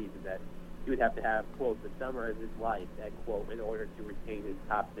after the season that he would have to have, quote, the summer of his life, that quote, in order to retain his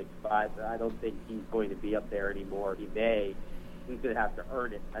top 6 spot. But I don't think he's going to be up there anymore. He may. He's going to have to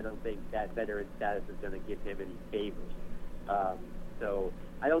earn it. I don't think that veteran status is going to give him any favors. So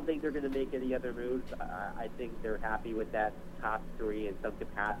I don't think they're going to make any other moves. I think they're happy with that top 3 in some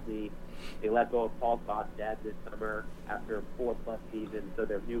capacity. They let go of Paul Kostad this summer after a 4+ season, so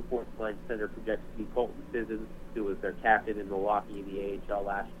their new fourth-line center projects to be Colton Sissons, who was their captain in Milwaukee in the AHL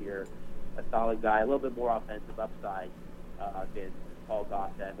last year. A solid guy, a little bit more offensive upside than Paul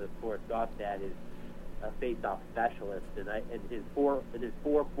Kostad, but of course Kostad is a face-off specialist, and in his four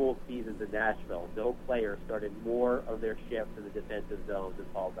full seasons in Nashville, no player started more of their shifts in the defensive zone than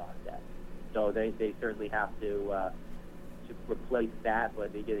Paul Kostad. So they certainly have to replace that,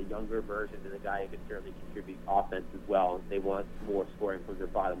 but they get a younger version and a guy who can certainly contribute offense as well. And they want more scoring from their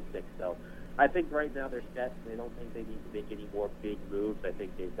bottom 6. So I think right now they're set. They don't think they need to make any more big moves. I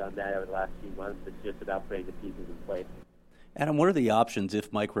think they've done that over the last few months. It's just about putting the pieces in place. Adam, what are the options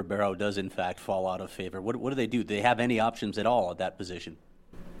if Mike Ribeiro does in fact fall out of favor? What do they do? Do they have any options at all at that position?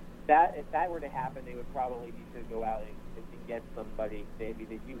 If that were to happen, they would probably need to go out and get somebody. Maybe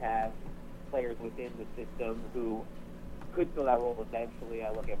that you have players within the system who could fill that role eventually.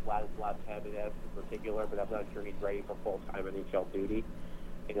 I look at Vladislav Kamenev in particular, but I'm not sure he's ready for full-time NHL duty.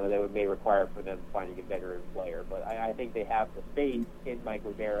 That may require for them finding a veteran player. But I think they have the faith in Mike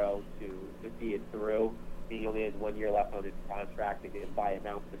Ribeiro to see it through. He only has 1 year left on his contract. They didn't buy him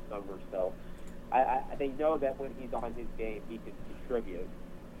out this summer. So they know that when he's on his game, he can contribute.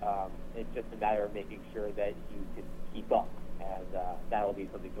 It's just a matter of making sure that he can keep up. And that'll be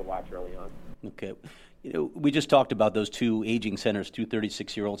something to watch early on. Okay. We just talked about those 2 aging centers, 2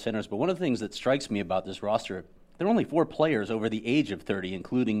 36-year-old centers. But one of the things that strikes me about this roster, there are only 4 players over the age of 30,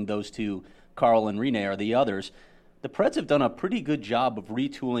 including those 2, Carl and Rene are the others. The Preds have done a pretty good job of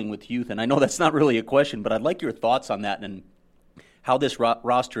retooling with youth, and I know that's not really a question, but I'd like your thoughts on that and how this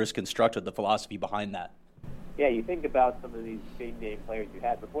roster is constructed, the philosophy behind that. Yeah, you think about some of these big-name players you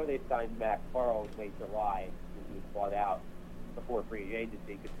had. Before they signed Matt Carl in late July, he was bought out before free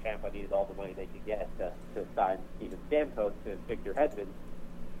agency because Tampa needed all the money they could get to sign Steven Stamkos and Victor Hedman.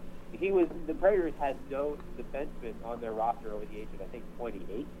 The Predators had no defenseman on their roster over the age of, I think,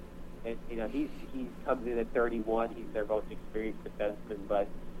 28. And, he comes in at 31. He's their most experienced defenseman. But,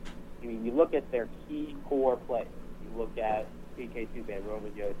 you look at their key core players. You look at PK Subban,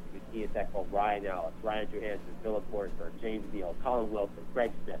 Roman Josi, Mattias Ekholm, Ryan Ellis, Ryan Johansson, Philip Forsberg, James Neal, Colin Wilson,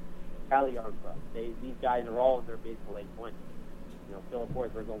 Craig Smith, Kelly Yarncroke. These guys are all in their mid to late 20s. Philip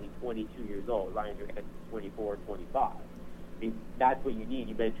Forsberg is only 22 years old. Ryan Johansson is 24, 25. That's what you need.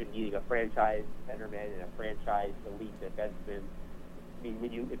 You mentioned needing a franchise centerman and a franchise elite defenseman.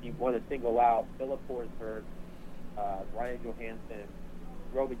 If you want to single out Philip Forsberg, Ryan Johansson,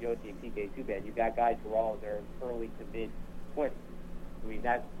 Roman Josi, and PK Subban, you've got guys who are all in their early to mid 20s.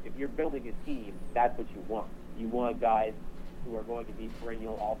 If you're building a team, that's what you want. You want guys who are going to be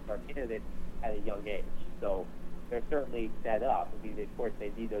perennial all-star candidates at a young age. So they're certainly set up. Of course,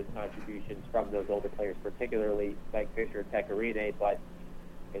 they need those contributions from those older players, particularly Mike Fisher and Pekka Rinne, but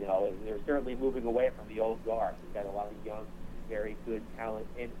they're certainly moving away from the old guard. They've got a lot of young, very good talent,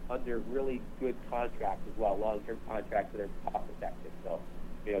 and under really good contracts as well, long-term contracts that are cost-effective. So,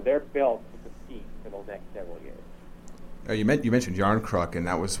 they're built to compete for the next several years. You mentioned Yarncroke, and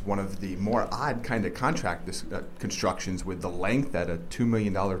that was one of the more odd kind of contract constructions with the length at a $2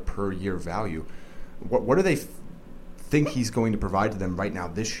 million per year value. What do they think he's going to provide to them right now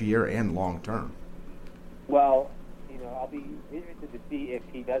this year and long term? Well, I'll be interested to see if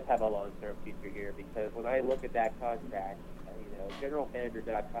he does have a long-term future here, because when I look at that contract,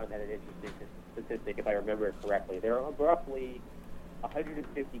 GeneralManager.com had an interesting statistic, if I remember it correctly. There are roughly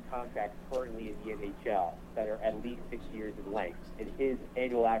 150 contracts currently in the NHL that are at least 6 years in length, and his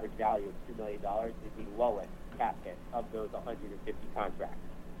annual average value of $2 million is the lowest cap hit of those 150 contracts.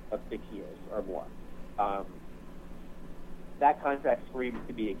 of 6 years or more. That contract screams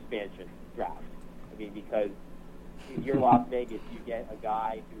to be expansion draft. I mean, because if you're Las Vegas, you get a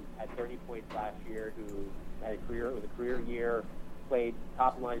guy who had 30 points last year, who had a career year, played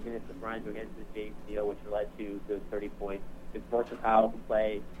top line minutes with Ryan Johansson's James deal, which led to those 30 points. It's versatile to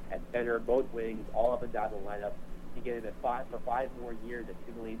play at center, both wings, all up and down the lineup. You get it for 5 more years at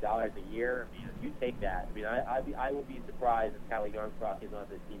 $2 million a year. I mean, you take that. I mean, I will be surprised if Callie Yarncroc is on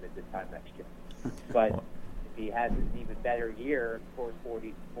this team at this time next year. But if he has an even better year, scores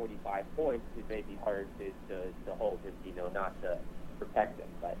 40, 45 points, it may be hard to hold him, not to protect him.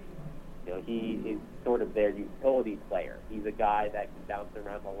 But he is sort of their utility player. He's a guy that can bounce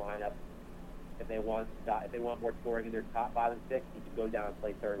around the lineup. If they want more scoring in their bottom six, he can go down and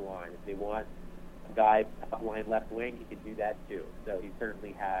play third line. If they want a guy top line left wing, he can do that too. So he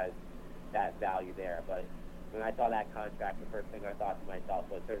certainly has that value there. But when I saw that contract, the first thing I thought to myself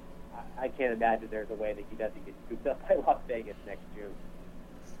was, I can't imagine there's a way that he doesn't get scooped up by Las Vegas next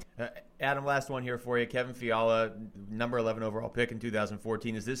June. Adam, last one here for you. Kevin Fiala, number 11 overall pick in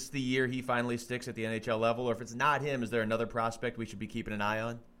 2014. Is this the year he finally sticks at the NHL level? Or if it's not him, is there another prospect we should be keeping an eye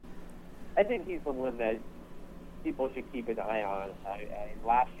on? I think he's the one that people should keep an eye on.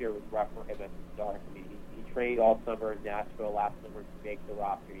 Last year was rough for him at the start. I mean, he trained all summer in Nashville last summer to make the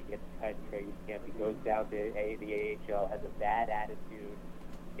roster. He gets cut in training camp. He goes down to the AHL, has a bad attitude,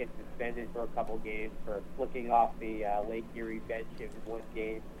 gets suspended for a couple games for flicking off the Lake Erie bench in one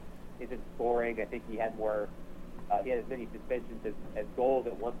game. Isn't scoring. I think he had more. He had as many suspensions as goals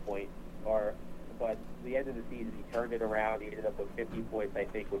at one point. But at the end of the season, he turned it around. He ended up with 50 points, I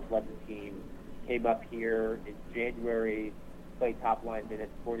think, which led the team. Came up here in January, played top line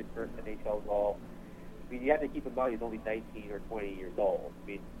minutes, scored his first NHL goal. I mean, you have to keep in mind he's only 19 or 20 years old. I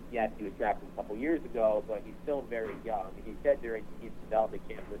mean, yes, he was drafted a couple years ago, but he's still very young. And he said during his development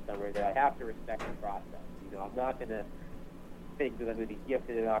camp this summer that I have to respect the process. I'm not going to think that I'm going to be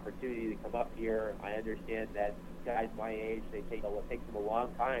gifted an opportunity to come up here. I understand that guys my age, it takes them a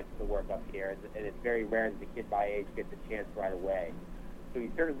long time to work up here, and it's very rare that a kid my age gets a chance right away. So he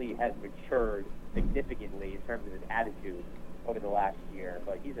certainly has matured significantly in terms of his attitude over the last year,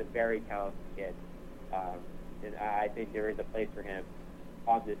 but he's a very talented kid, and I think there is a place for him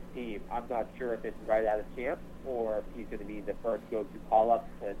on this team. I'm not sure if it's right out of camp or if he's going to be the first go-to call-up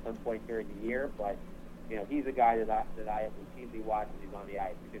at some point during the year, but he's a guy that I have routinely watched when he's on the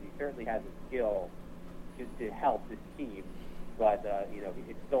ice, because he certainly has a skill to help this team, but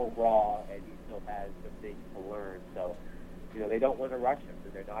it's still raw and he still has some things to learn. So they don't want to rush him,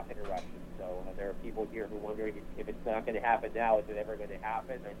 and they're not going to rush him. So there are people here who wonder if it's not going to happen now, is it ever going to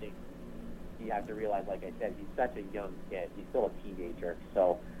happen? I think you have to realize, like I said, he's such a young kid. He's still a teenager.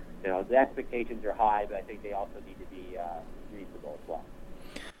 So the expectations are high, but I think they also need to be reasonable as well.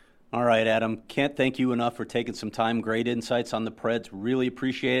 All right, Adam. Can't thank you enough for taking some time. Great insights on the Preds. Really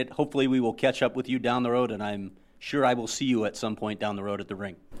appreciate it. Hopefully we will catch up with you down the road, and I'm sure I will see you at some point down the road at the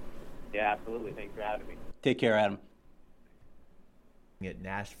rink. Yeah, absolutely. Thanks for having me. Take care, Adam. At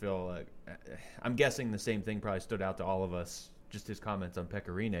Nashville, I'm guessing the same thing probably stood out to all of us, just his comments on Pekka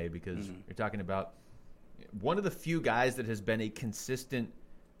Rinne, because you're talking about one of the few guys that has been a consistent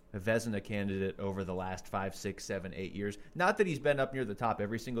Vezina candidate over the last 5, 6, 7, 8 years. Not that he's been up near the top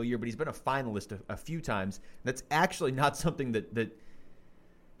every single year, but he's been a finalist a few times. That's actually not something that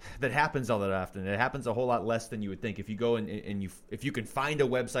happens all that often. It happens a whole lot less than you would think. If you go and if you can find a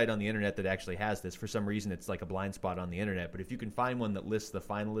website on the internet that actually has this, for some reason it's like a blind spot on the internet, but if you can find one that lists the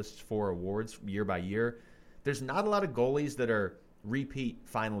finalists for awards year by year, there's not a lot of goalies that are repeat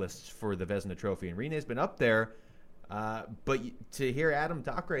finalists for the Vezina Trophy, and Rinne's been up there. But to hear Adam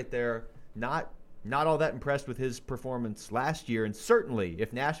talk right there, not all that impressed with his performance last year. And certainly,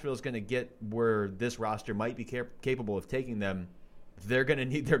 if Nashville is going to get where this roster might be capable of taking them, they're going to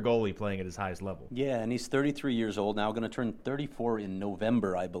need their goalie playing at his highest level. Yeah, and he's 33 years old now, going to turn 34 in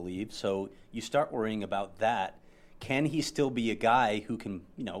November, I believe. So you start worrying about that. Can he still be a guy who can,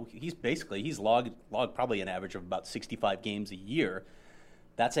 he's logged probably an average of about 65 games a year.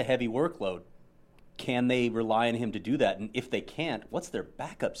 That's a heavy workload. Can they rely on him to do that? And if they can't, what's their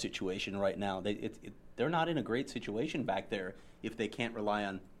backup situation right now? They're not in a great situation back there if they can't rely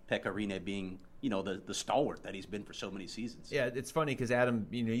on Pekka Rinne being, the stalwart that he's been for so many seasons. Yeah, it's funny because Adam,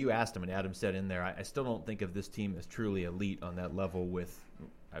 you asked him, and Adam said in there, I still don't think of this team as truly elite on that level with,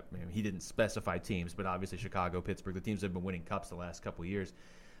 he didn't specify teams, but obviously Chicago, Pittsburgh, the teams that have been winning cups the last couple of years.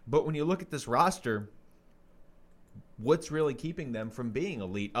 But when you look at this roster, what's really keeping them from being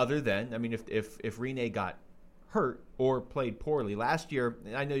elite other than, if Rinne got hurt or played poorly last year,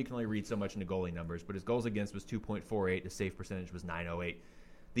 I know you can only read so much into goalie numbers, but his goals against was 2.48, his save percentage was 908.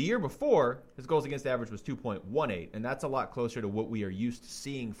 The year before, his goals against average was 2.18, and that's a lot closer to what we are used to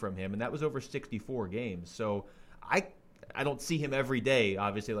seeing from him, and that was over 64 games. So I don't see him every day,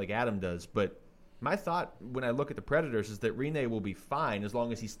 obviously, like Adam does, but my thought when I look at the Predators is that Rinne will be fine as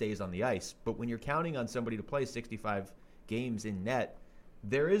long as he stays on the ice. But when you're counting on somebody to play 65 games in net,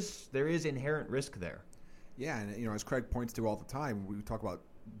 there is inherent risk there. Yeah, and as Craig points to all the time, we talk about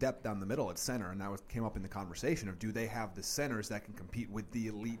depth down the middle at center, and that came up in the conversation of do they have the centers that can compete with the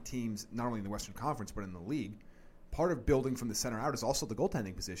elite teams, not only in the Western Conference but in the league. Part of building from the center out is also the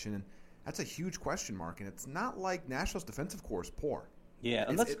goaltending position, and that's a huge question mark. And it's not like Nashville's defensive core is poor. Yeah,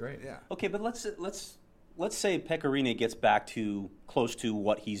 and that's great. Yeah. Okay, but let's say Pekka Rinne gets back to close to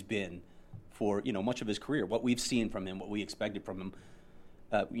what he's been for much of his career, what we've seen from him, what we expected from him.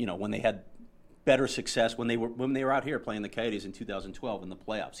 When they had better success when they were out here playing the Coyotes in 2012 in the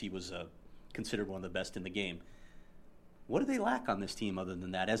playoffs, he was considered one of the best in the game. What do they lack on this team other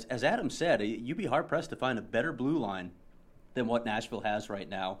than that? As Adam said, you'd be hard pressed to find a better blue line than what Nashville has right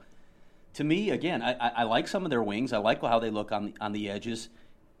now. To me, again, I like some of their wings. I like how they look on the edges.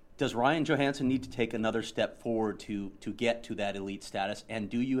 Does Ryan Johansson need to take another step forward to get to that elite status? And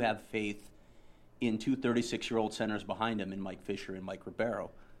do you have faith in two 36-year-old centers behind him in Mike Fisher and Mike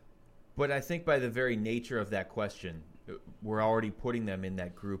Ribeiro? But I think by the very nature of that question, we're already putting them in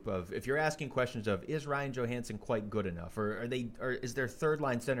that group of, if you're asking questions of, is Ryan Johansson quite good enough? Or is their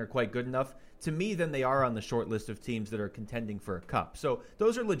third-line center quite good enough? To me, then they are on the short list of teams that are contending for a cup. So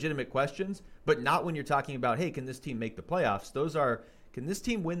those are legitimate questions, but not when you're talking about, hey, can this team make the playoffs? Those are, can this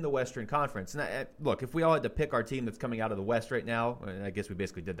team win the Western Conference? And look, if we all had to pick our team that's coming out of the West right now, and I guess we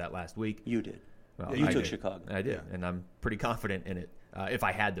basically did that last week. You did. Well, you I took did. Chicago. I did, and I'm pretty confident in it if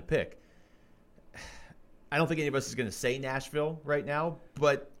I had to pick. I don't think any of us is going to say Nashville right now,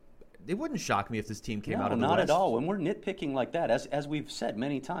 but it wouldn't shock me if this team came out of the West. No, not at all. When we're nitpicking like that, as we've said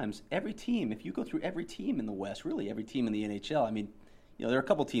many times, every team, if you go through every team in the West, really every team in the NHL, I mean, there are a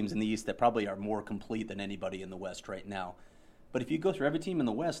couple teams in the East that probably are more complete than anybody in the West right now. But if you go through every team in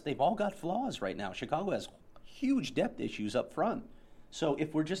the West, they've all got flaws right now. Chicago has huge depth issues up front. So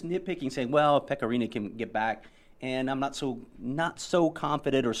if we're just nitpicking, saying, well, Pekka Rinne can get back, and I'm not so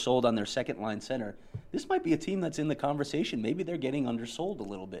confident or sold on their second-line center, this might be a team that's in the conversation. Maybe they're getting undersold a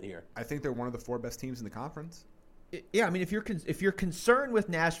little bit here. I think they're one of the 4 best teams in the conference. Yeah, I mean, if your concern with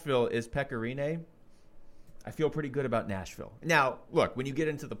Nashville is Pekka Rinne, I feel pretty good about Nashville. Now, look, when you get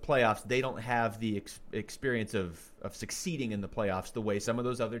into the playoffs, they don't have the experience of succeeding in the playoffs the way some of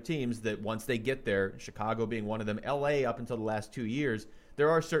those other teams that once they get there, Chicago being one of them, LA up until the last 2 years, there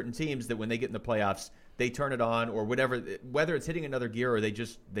are certain teams that when they get in the playoffs, they turn it on or whatever, whether it's hitting another gear or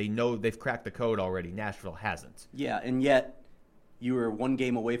they know they've cracked the code already. Nashville hasn't. Yeah, and yet you were 1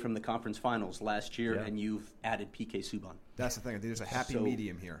 game away from the conference finals last year, and you've added PK Subban. That's the thing. I think there's a happy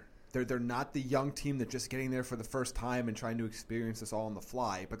medium here. They're not the young team that's just getting there for the first time and trying to experience this all on the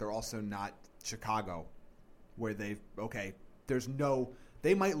fly, but they're also not Chicago, where they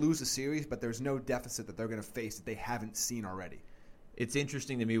might lose a series, but there's no deficit that they're going to face that they haven't seen already. It's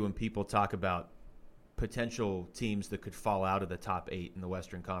interesting to me when people talk about potential teams that could fall out of the top 8 in the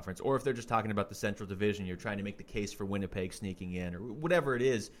Western Conference, or if they're just talking about the Central Division, you're trying to make the case for Winnipeg sneaking in, or whatever it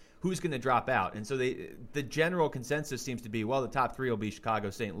is, who's going to drop out. And so the general consensus seems to be, well, the top 3 will be Chicago,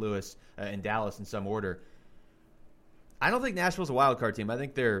 St. Louis, and Dallas in some order. I don't think Nashville's a wild card team. I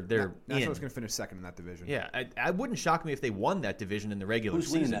think they're Nashville's going to finish second in that division. Yeah, I wouldn't shock me if they won that division in the regular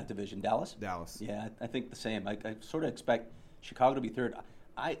season. Who's winning that division? Dallas? Dallas. Yeah, I think the same. I sort of expect Chicago to be third.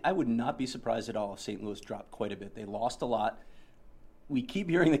 I would not be surprised at all if St. Louis dropped quite a bit. They lost a lot. We keep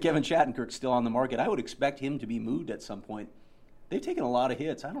hearing that Kevin Shattenkirk's still on the market. I would expect him to be moved at some point. They've taken a lot of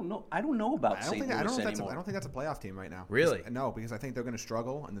hits. I don't know about St. Louis anymore. I don't think that's a playoff team right now. Really? No, because I think they're going to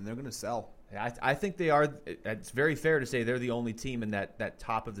struggle, and then they're going to sell. I think they are. It's very fair to say they're the only team in that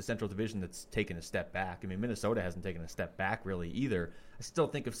top of the Central Division that's taken a step back. I mean, Minnesota hasn't taken a step back really either. I still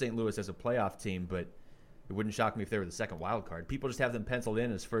think of St. Louis as a playoff team, but it wouldn't shock me if they were the second wild card. People just have them penciled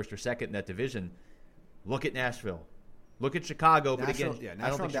in as first or second in that division. Look at Nashville. Look at Chicago. But again, I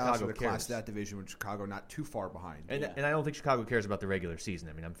don't think Chicago cares. Class that division with Chicago not too far behind. And I don't think Chicago cares about the regular season.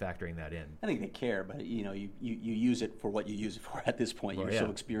 I mean, I'm factoring that in. I think they care, but you use it for what you use it for at this point. You're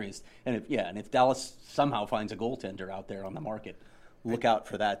so experienced. And if Dallas somehow finds a goaltender out there on the market, look out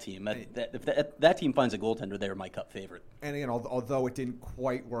for that team. If that team finds a goaltender, they're my cup favorite. And again, although it didn't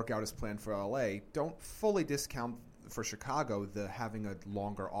quite work out as planned for LA, don't fully discount for Chicago the having a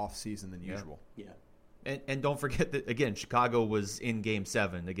longer off season than usual. Yeah. And don't forget that, again, Chicago was in Game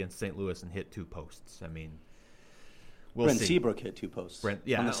 7 against St. Louis and hit 2 posts. I mean, we'll Brent see. Seabrook hit 2 posts. On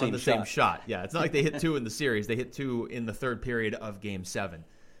the same shot. Yeah, it's not like they hit 2 in the series. They hit 2 in the third period of Game 7.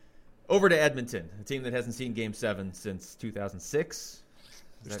 Over to Edmonton, a team that hasn't seen Game 7 since 2006.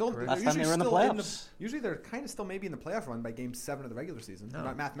 They're still, Last time they were in the playoffs. Usually they're kind of still maybe in the playoff run by Game 7 of the regular season. They're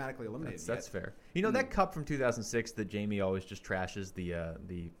not mathematically eliminated That's fair. You know, that cup from 2006 that Jamie always just trashes,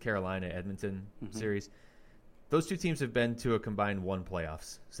 the Carolina-Edmonton series, those two teams have been to a combined 1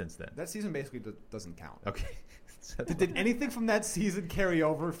 playoffs since then. That season basically doesn't count. Okay. Did anything from that season carry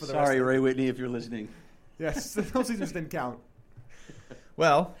over for the rest Sorry, of Ray Whitney, if you're listening. Yes, those seasons didn't count.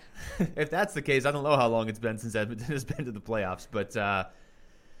 Well, if that's the case, I don't know how long it's been since Edmonton has been to the playoffs, but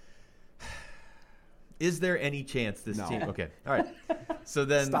is there any chance this team? Okay, all right. So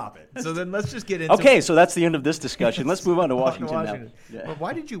then, stop it. So then, let's just get into. Okay, so that's the end of this discussion. Let's move on to Washington now. Yeah. Well,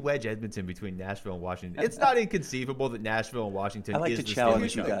 why did you wedge Edmonton between Nashville and Washington? It's not inconceivable that Nashville and Washington. I like is to the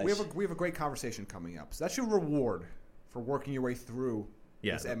challenge Stanley you Cup. guys. We have a great conversation coming up. So that's your reward for working your way through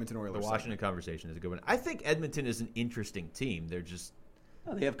this Edmonton Oilers. The Washington conversation is a good one. I think Edmonton is an interesting team. They're just.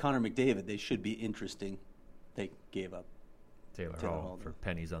 Oh, they have Connor McDavid. They should be interesting. They gave up. Taylor Hall for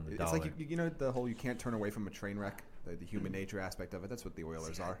pennies on the it's dollar. It's like, you know, the whole you can't turn away from a train wreck, the human nature aspect of it. That's what the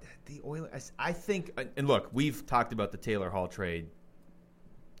Oilers are. The Oilers, I think, and look, we've talked about the Taylor Hall trade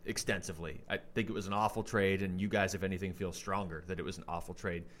extensively. I think it was an awful trade, and you guys, if anything, feel stronger that it was an awful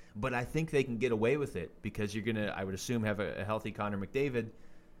trade. But I think they can get away with it because you're going to, I would assume, have a healthy Connor McDavid.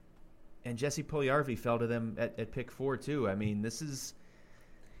 And Jesse Puljujarvi fell to them at pick 4, too. I mean, this is...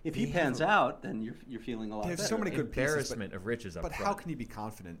 If he pans out, then you're feeling a lot better. There's so many good embarrassment of riches up front. front. How can you be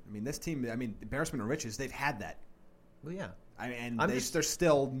confident? I mean, this team, embarrassment of riches, they've had that. Well, yeah. They're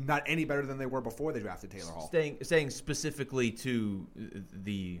still not any better than they were before they drafted Taylor Hall. Saying specifically to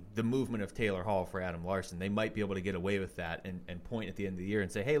the movement of Taylor Hall for Adam Larson, they might be able to get away with that and point at the end of the year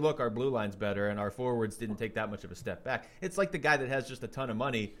and say, hey, look, our blue line's better and our forwards didn't take that much of a step back. It's like the guy that has just a ton of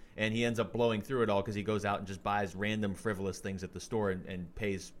money and he ends up blowing through it all because he goes out and just buys random frivolous things at the store and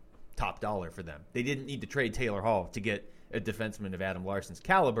pays top dollar for them. They didn't need to trade Taylor Hall to get a defenseman of Adam Larson's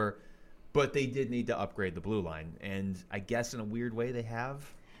caliber, but they did need to upgrade the blue line. And I guess in a weird way they have.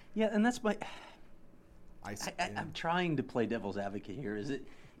 Yeah, and that's my... I'm trying to play devil's advocate here.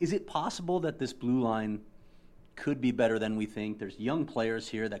 Is it possible that this blue line could be better than we think? There's young players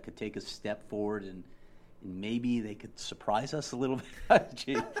here that could take a step forward and maybe they could surprise us a little bit.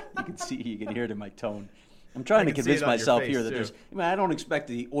 Gee, you can hear it in my tone. I'm trying to convince myself here that I don't expect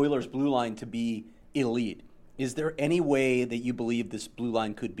the Oilers blue line to be elite. Is there any way that you believe this blue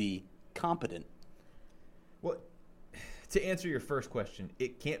line could be competent? Well, to answer your first question,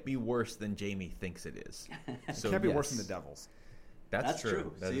 it can't be worse than Jamie thinks it is. It can't be worse than the Devils. That's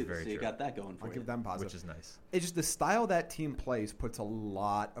true. That is very true. You got that going for you. I'll give them positive. Which is nice. It's just the style that team plays puts a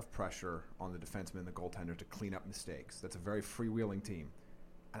lot of pressure on the defenseman and the goaltender to clean up mistakes. That's a very freewheeling team.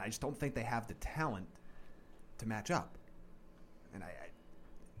 And I just don't think they have the talent to match up. And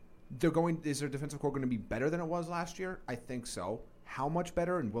is their defensive core going to be better than it was last year? I think so. How much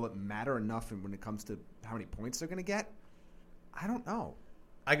better, and will it matter enough when it comes to how many points they're going to get? I don't know.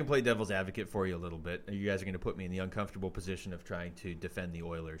 I can play devil's advocate for you a little bit. You guys are going to put me in the uncomfortable position of trying to defend the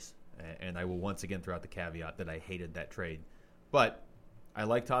Oilers, and I will once again throw out the caveat that I hated that trade. But I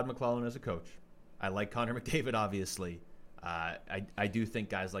like Todd McLellan as a coach. I like Connor McDavid, obviously. I do think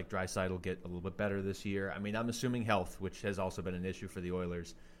guys like Draisaitl get a little bit better this year. I mean, I'm assuming health, which has also been an issue for the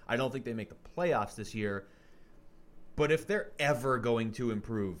Oilers. I don't think they make the playoffs this year. But if they're ever going to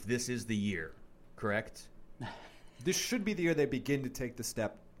improve, this is the year, correct? This should be the year they begin to take the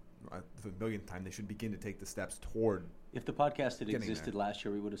step. For the millionth time, they should begin to take the steps toward. If the podcast had existed last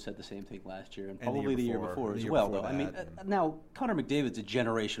year, we would have said the same thing last year, and probably the year before as well. Though I mean, now Connor McDavid's a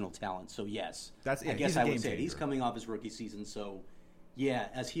generational talent, so yes, I guess I would say he's coming off his rookie season. So, yeah,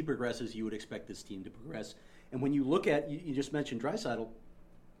 as he progresses, you would expect this team to progress. And when you look at, you just mentioned Draisaitl,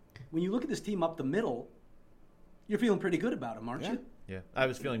 when you look at this team up the middle, you're feeling pretty good about him, aren't you? Yeah, I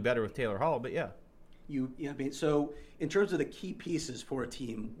was feeling better with Taylor Hall, but yeah. I mean, so in terms of the key pieces for a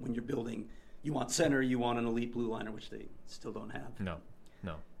team when you're building, you want center, you want an elite blue liner, which they still don't have. No.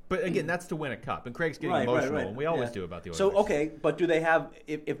 But again, that's to win a cup. And Craig's getting emotional, and we always do about the Oilers. So, okay, but do they have,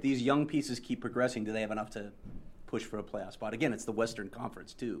 if these young pieces keep progressing, do they have enough to push for a playoff spot? Again, it's the Western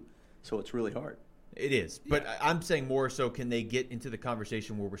Conference, too, so it's really hard. It is. But I'm saying more so, can they get into the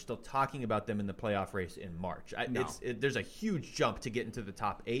conversation where we're still talking about them in the playoff race in March? No. There's a huge jump to get into the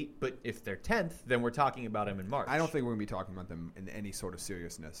top 8, but if they're 10th, then we're talking about them in March. I don't think we're going to be talking about them in any sort of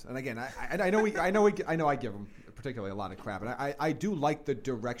seriousness. And again, I know I give them particularly a lot of crap, and I do like the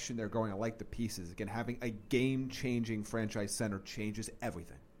direction they're going. I like the pieces. Again, having a game-changing franchise center changes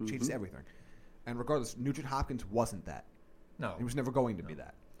everything. Changes everything. And regardless, Nugent Hopkins wasn't that. No. He was never going to be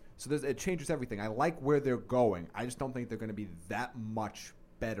that. So it changes everything. I like where they're going. I just don't think they're going to be that much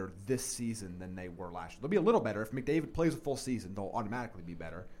better this season than they were last year. They'll be a little better. If McDavid plays a full season, they'll automatically be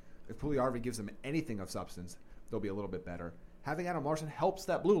better. If Puljujarvi gives them anything of substance, they'll be a little bit better. Having Adam Larsson helps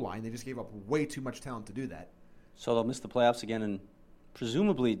that blue line. They just gave up way too much talent to do that. So they'll miss the playoffs again and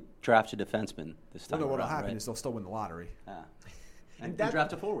presumably draft a defenseman this time. Well, no, what'll around, happen right? is they'll still win the lottery. And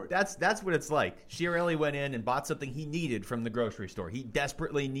draft a forward. That's what it's like. Chiarelli went in and bought something he needed from the grocery store. He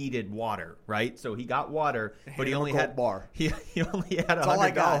desperately needed water, right? So he got water, but he only had bar. He only had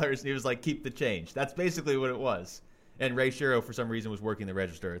 $100, and he was like, "Keep the change." That's basically what it was. And Ray Shero, for some reason, was working the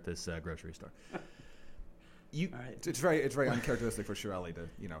register at this grocery store. All right. It's very uncharacteristic for Chiarelli to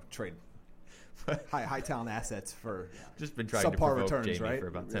trade high talent assets for just been trying to subpar provoke returns, Jamie right? for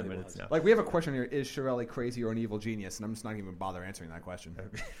about 10 minutes now. Like, we have a question here: is Chiarelli crazy or an evil genius? And I'm just not even bother answering that question.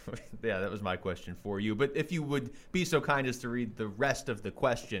 Yeah, that was my question for you. But if you would be so kind as to read the rest of the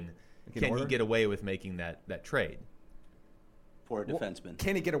question, can he get away with making that trade? For a defenseman.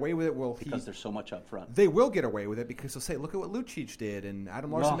 Can he get away with it? Because there's so much up front. They will get away with it because they'll say, look at what Lucic did, and Adam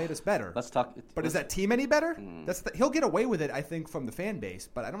Larsson made us better. Let's talk. But is that team any better? He'll get away with it, I think, from the fan base,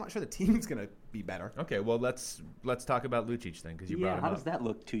 but I'm not sure the team's going to be better. Okay, well, let's talk about Lucic then, because you brought him how up. does that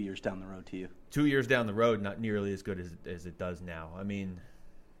look 2 years down the road to you? 2 years down the road, not nearly as good as it does now. I mean,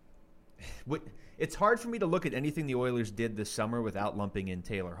 it's hard for me to look at anything the Oilers did this summer without lumping in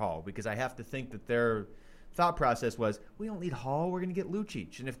Taylor Hall, because I have to think that their thought process was, we don't need Hall, we're going to get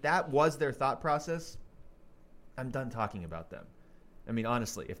Lucic. And if that was their thought process, I'm done talking about them. I mean,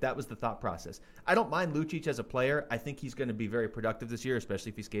 honestly, if that was the thought process. I don't mind Lucic as a player. I think he's going to be very productive this year,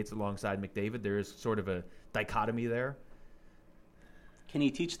 especially if he skates alongside McDavid. There is sort of a dichotomy there. Can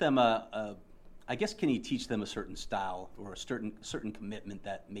he teach them can he teach them a certain style or a certain commitment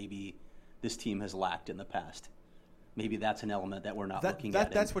that maybe this team has lacked in the past? Maybe that's an element that we're not looking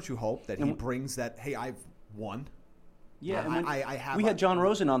at. That's what you hope, that he brings that, hey, I've won. Yeah, I have. We had John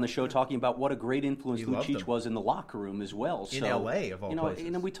Rosen on the show talking about what a great influence He loved Lucic him. was in the locker room as well. In L.A. of all places.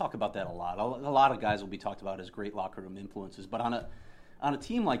 And we talk about that a lot. A lot of guys will be talked about as great locker room influences. But on a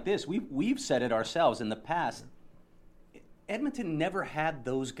team like this, we've said it ourselves in the past. Edmonton never had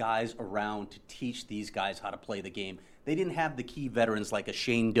those guys around to teach these guys how to play the game. They didn't have the key veterans like a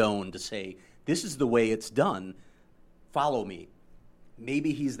Shane Doan to say, this is the way it's done. Follow me.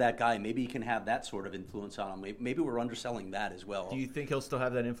 Maybe he's that guy. Maybe he can have that sort of influence on him. Maybe we're underselling that as well. Do you think he'll still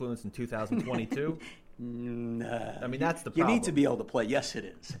have that influence in 2022? Nah. I mean, that's the You problem. need to be able to play. Yes, it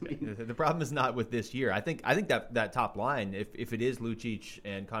is. The problem is not with this year. I think that top line, if it is Lucic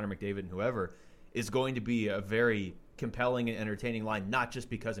and Connor McDavid and whoever, is going to be a very compelling and entertaining line, not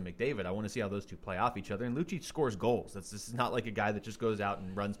just because of McDavid. I want to see how those two play off each other. And Lucic scores goals. This is not like a guy that just goes out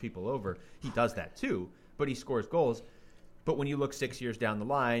and runs people over. He does that too, but he scores goals. But when you look 6 years down the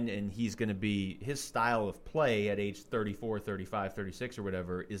line and he's going to be, his style of play at age 34, 35, 36 or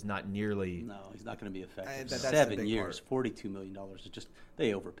whatever is not nearly. No, he's not going to be effective. That's the 7 big years, part. $42 million. It's just,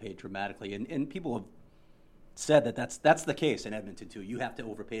 they overpaid dramatically. And people have said that that's the case in Edmonton too. You have to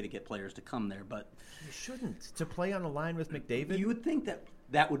overpay to get players to come there, but You shouldn't. To play on a line with McDavid? you would think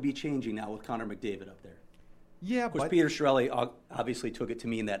that would be changing now with Connor McDavid up there. Yeah, Of course, but Peter Chiarelli obviously took it to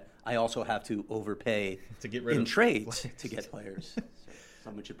mean that I also have to overpay To get rid in of trades to get players. So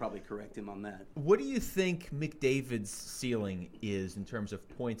someone should probably correct him on that. What do you think McDavid's ceiling is in terms of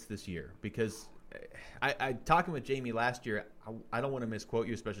points this year? Because I talking with Jamie last year, I don't want to misquote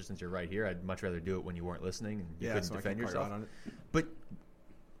you, especially since you're right here. I'd much rather do it when you weren't listening and you couldn't so I defend can call you yourself. out on it. But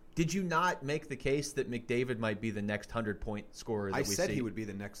did you not make the case that McDavid might be the next 100-point scorer that I we see? said he would be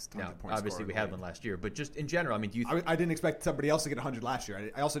the next 100-point Now, scorer. obviously, we had one last year. But just in general, I mean, do you I didn't expect somebody else to get 100 last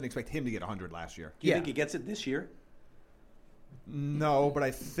year. I also didn't expect him to get 100 last year. Do you think he gets it this year? No, but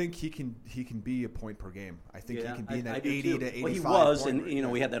I think he can be a point per game. I think he can be in that I do 80 too. to 85. Well, he was, point and range.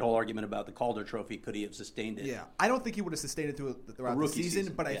 we had that whole argument about the Calder Trophy. Could he have sustained it? Yeah, I don't think he would have sustained it throughout the rookie season,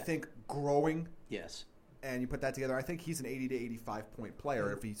 season, but I yeah. think growing Yes. and you put that together, I think he's an 80 to 85 point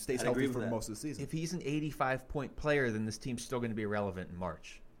player if he stays I'd healthy agree with for that. most of the season. If he's an 85-point player, then this team's still going to be irrelevant in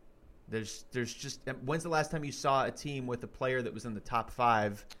March. There's just when's the last time you saw a team with a player that was in the top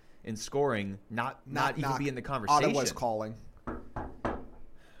 5 in scoring not even be in the conversation? Ottawa's calling.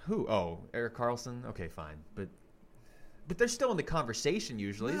 Who? Oh, Erik Karlsson. Okay, fine, but they're still in the conversation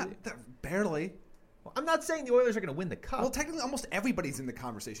usually. Barely. Well, I'm not saying the Oilers are going to win the cup. Well, technically, almost everybody's in the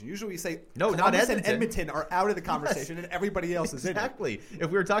conversation. Usually, we say No, not Columbus and Edmonton. Edmonton are out of the conversation, and everybody else is in it. Exactly. If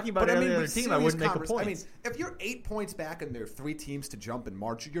we were talking about But any other with team, I serious wouldn't make a point. I mean, if you're 8 points back and there are 3 teams to jump in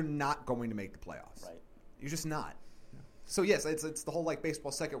March, you're not going to make the playoffs. Right. You're just not. So yes, it's the whole like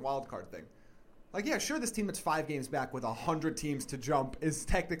baseball second wild card thing. Like, yeah, sure, this team that's 5 games back with 100 teams to jump is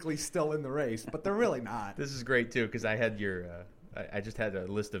technically still in the race, but they're really not. This is great too because I had your I just had a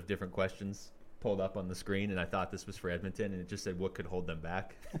list of different questions pulled up on the screen, and I thought this was for Edmonton, and it just said, what could hold them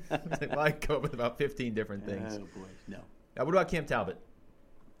back? Well, I come up with about 15 different things. Oh, boy, no. What about Cam Talbot?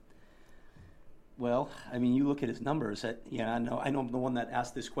 Well, I mean, you look at his numbers. I know I'm the one that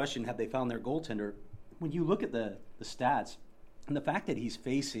asked this question, have they found their goaltender? When you look at the stats, and the fact that he's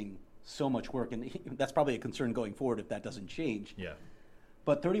facing so much work, and that's probably a concern going forward if that doesn't change. Yeah.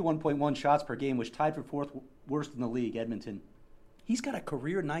 But 31.1 shots per game, which tied for fourth worst in the league, Edmonton. He's got a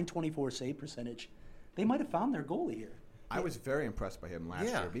career .924 save percentage. They might have found their goalie here. I was very impressed by him last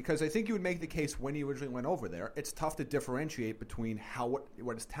year because I think you would make the case when he originally went over there. It's tough to differentiate between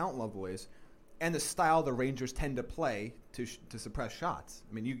what his talent level is and the style the Rangers tend to play to suppress shots.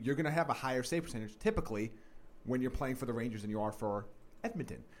 I mean, you're going to have a higher save percentage typically when you're playing for the Rangers than you are for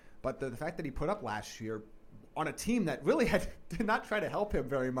Edmonton. But the fact that he put up last year on a team that really did not try to help him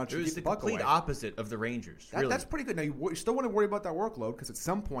very much. It was the complete opposite of the Rangers. That's pretty good. Now, you still want to worry about that workload because at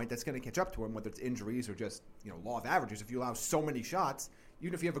some point that's going to catch up to him, whether it's injuries or just law of averages. If you allow so many shots,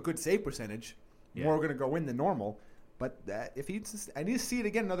 even if you have a good save percentage, more are going to go in than normal. But I need to see it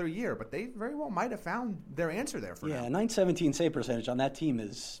again another year. But they very well might have found their answer there for now. Yeah, .917 save percentage on that team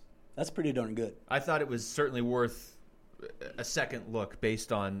that's pretty darn good. I thought it was certainly worth a second look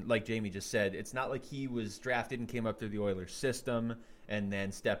based on, like Jamie just said, it's not like he was drafted and came up through the Oilers system and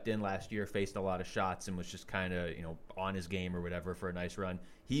then stepped in last year, faced a lot of shots, and was just kind of on his game or whatever for a nice run.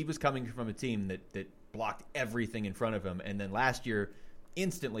 He was coming from a team that blocked everything in front of him, and then last year,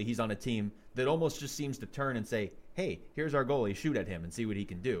 instantly he's on a team that almost just seems to turn and say, hey, here's our goalie, shoot at him and see what he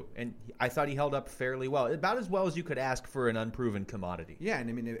can do. And I thought he held up fairly well, about as well as you could ask for an unproven commodity. Yeah, and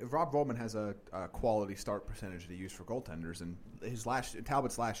I mean, Rob Volman has a quality start percentage to use for goaltenders, and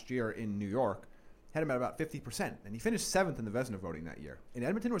Talbot's last year in New York had him at about 50%, and he finished 7th in the Vezina voting that year. In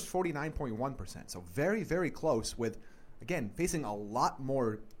Edmonton, it was 49.1%, so very, very close with, again, facing a lot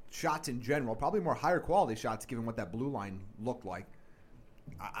more shots in general, probably more higher quality shots given what that blue line looked like.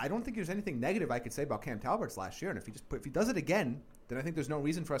 I don't think there's anything negative I could say about Cam Talbot's last year, and if he does it again, then I think there's no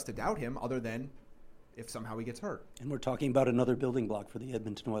reason for us to doubt him other than if somehow he gets hurt. And we're talking about another building block for the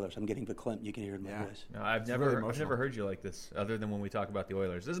Edmonton Oilers. I'm getting verklempt. You can hear it in my voice. No, I've never heard you like this, other than when we talk about the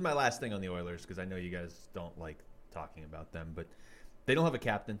Oilers. This is my last thing on the Oilers because I know you guys don't like talking about them, but they don't have a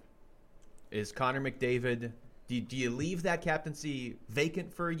captain. Is Connor McDavid? Do you leave that captaincy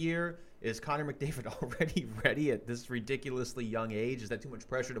vacant for a year? Is Connor McDavid already ready at this ridiculously young age? Is that too much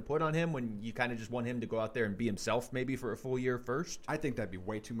pressure to put on him when you kind of just want him to go out there and be himself maybe for a full year first? I think that'd be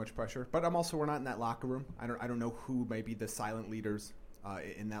way too much pressure. But we're not in that locker room. I don't know who may be the silent leaders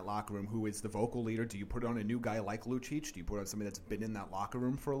in that locker room. Who is the vocal leader? Do you put on a new guy like Lucic? Do you put on somebody that's been in that locker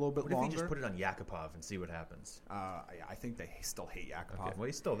room for a little bit longer? What if you just put it on Yakupov and see what happens? I think they still hate Yakupov. Okay, well,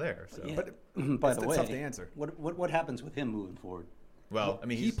 he's still there. So. Yeah. But by the way, tough to answer. What happens with him moving forward? Well, I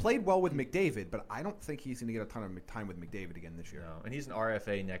mean, he played well with McDavid, but I don't think he's going to get a ton of time with McDavid again this year. No, and he's an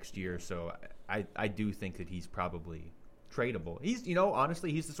RFA next year, so I do think that he's probably tradable. He's,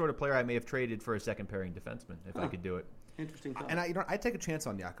 honestly, he's the sort of player I may have traded for a second pairing defenseman if I could do it. Interesting thought. And I take a chance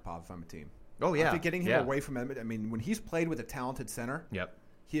on Yakupov if I'm a team. Oh yeah, I think getting him away from Edmonton. I mean, when he's played with a talented center,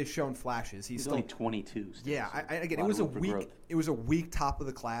 he has shown flashes. He's still only 22. Still, yeah, so again, it was a weak top of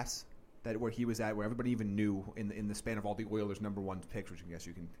the class. Where he was at, where everybody even knew in the span of all the Oilers' number one picks, which I guess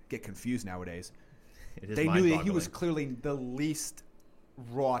you can get confused nowadays. They knew that he was clearly the least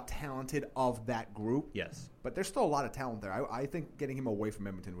raw talented of that group. Yes. But there's still a lot of talent there. I think getting him away from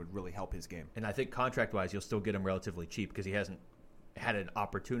Edmonton would really help his game. And I think contract-wise, you'll still get him relatively cheap because he hasn't had an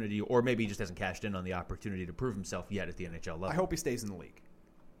opportunity, or maybe he just hasn't cashed in on the opportunity to prove himself yet at the NHL level. I hope he stays in the league,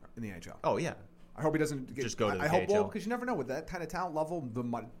 in the NHL. Oh, yeah. I hope he doesn't just go to the KHL. I hope, because you never know. With that kind of talent level, the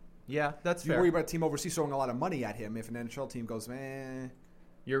money. Yeah, that's fair. You worry about a team overseas throwing a lot of money at him if an NHL team goes, man.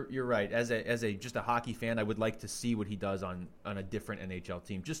 You're right. As a just a hockey fan, I would like to see what he does on a different NHL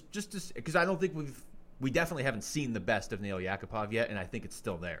team. Just because I don't think we definitely haven't seen the best of Nail Yakupov yet, and I think it's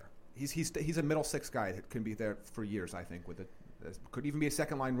still there. He's a middle six guy that can be there for years. I think with it could even be a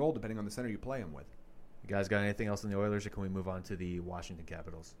second line role depending on the center you play him with. You guys got anything else on the Oilers, or can we move on to the Washington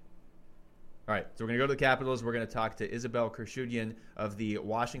Capitals? All right, so we're going to go to the Capitals. We're going to talk to Isabelle Khurshudyan of the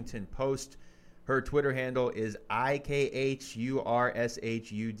Washington Post. Her Twitter handle is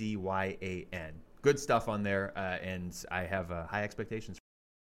IKHURSHUDYAN. Good stuff on there, and I have high expectations.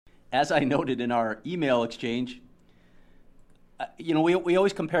 As I noted in our email exchange, we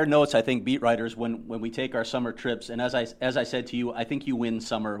always compare notes, I think, beat writers, when we take our summer trips. And as I said to you, I think you win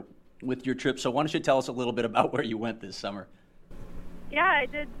summer with your trip. So why don't you tell us a little bit about where you went this summer? Yeah, I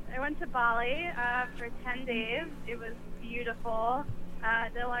did. I went to Bali for 10 days. It was beautiful.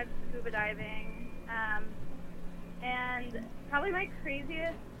 Did a lot of scuba diving. And probably my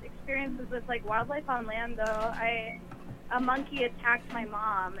craziest experience was with like wildlife on land, though. A monkey attacked my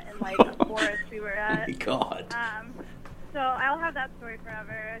mom in like a forest we were at. Oh my God. So I'll have that story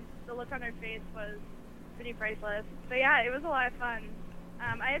forever. The look on her face was pretty priceless. So yeah, it was a lot of fun.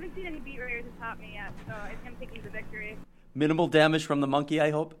 I haven't seen any beat writers who top me yet, so I think I'm taking the victory. Minimal damage from the monkey,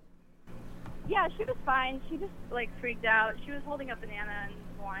 I hope? Yeah, she was fine. She just like freaked out. She was holding a banana and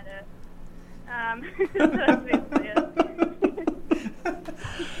wanted it. So that's basically it.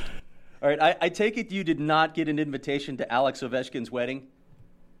 All right, I take it you did not get an invitation to Alex Ovechkin's wedding?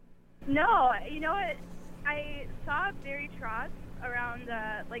 No, you know what? I saw Barry Trotz around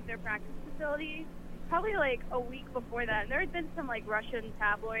like their practice facility probably like a week before that. And there had been some like Russian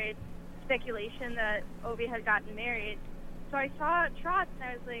tabloid speculation that Ovi had gotten married. So I saw Trotz and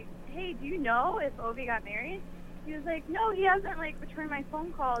I was like, hey, do you know if Ovi got married? He was like, no, he hasn't like returned my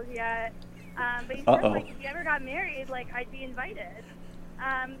phone calls yet. But he said like if he ever got married, like I'd be invited.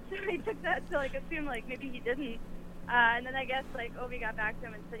 So I took that to like assume like maybe he didn't. And then I guess like Ovi got back to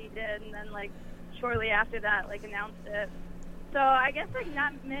him and said he did, and then like shortly after that like announced it. So I guess like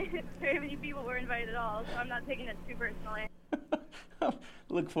not very many people were invited at all, so I'm not taking it too personally.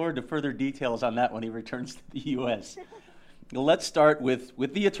 Look forward to further details on that when he returns to the U.S. Let's start with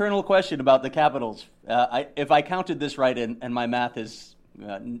the eternal question about the Capitals. If I counted this right, and my math is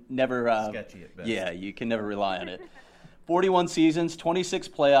never sketchy at best. Yeah, you can never rely on it. 41 seasons, 26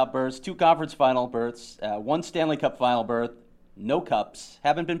 playoff berths, 2 conference final berths, 1 Stanley Cup final berth, no cups,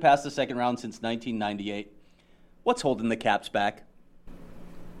 haven't been past the second round since 1998. What's holding the Caps back?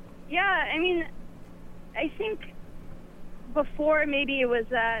 Yeah, I mean, I think before maybe it was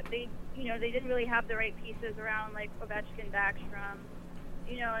that they didn't really have the right pieces around like Ovechkin, Backstrom,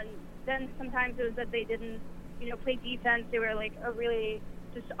 and then sometimes it was that they didn't, play defense. They were like a really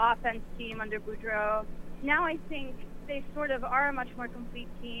just offense team under Boudreau. Now I think they sort of are a much more complete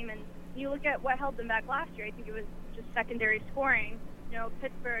team, and you look at what held them back last year. I think it was just secondary scoring.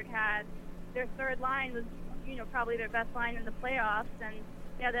 Pittsburgh had their third line was, probably their best line in the playoffs, and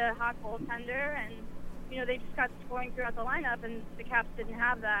they had a hot goaltender, and they just got scoring throughout the lineup, and the Caps didn't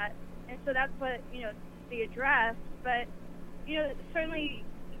have that, and so that's what they addressed. But certainly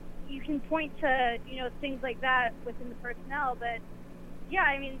you can point to things like that within the personnel, but yeah,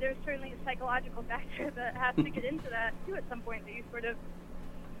 I mean, there's certainly a psychological factor that has to get into that too at some point, that you sort of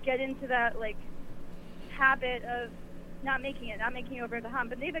get into that like habit of not making it over the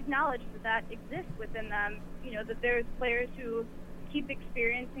hump. And they've acknowledged that exists within them, that there's players who keep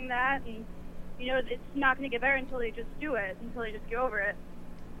experiencing that, and it's not going to get better until they just do it, until they just get over it.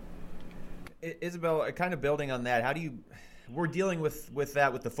 Isabelle, kind of building on that, we're dealing with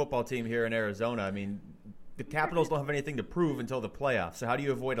that with the football team here in Arizona. I mean, the Capitals don't have anything to prove until the playoffs. So how do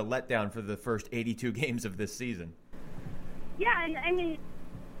you avoid a letdown for the first 82 games of this season? Yeah, and I mean,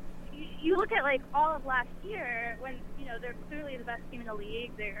 you look at like all of last year when they're clearly the best team in the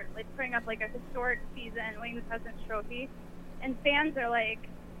league. They're like putting up like a historic season, winning the President's Trophy, and fans are like,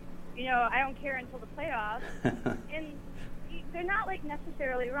 I don't care until the playoffs. And they're not like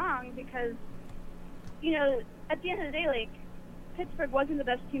necessarily wrong, because at the end of the day, like Pittsburgh wasn't the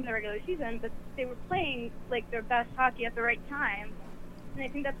best team in the regular season, but they were playing like their best hockey at the right time. And I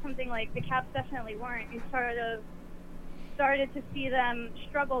think that's something like the Caps definitely weren't. You sort of started to see them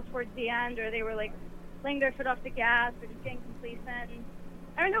struggle towards the end, or they were like laying their foot off the gas or just getting complacent. And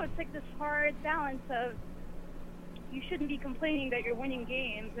I don't know, it's like this hard balance of you shouldn't be complaining that you're winning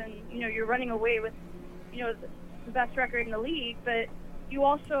games and you're running away with the best record in the league, but you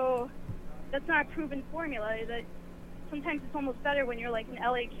also, that's not a proven formula. That sometimes it's almost better when you're like an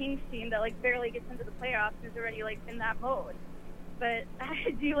LA Kings team that like barely gets into the playoffs and is already like in that mode. But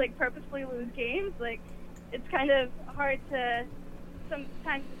do you like purposely lose games? Like, it's kind of hard to,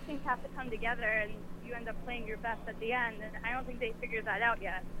 sometimes things have to come together and you end up playing your best at the end, and I don't think they figured that out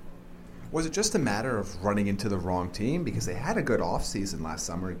yet. Was it just a matter of running into the wrong team? Because they had a good offseason last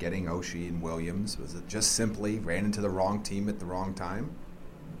summer, getting Oshie and Williams. Was it just simply ran into the wrong team at the wrong time?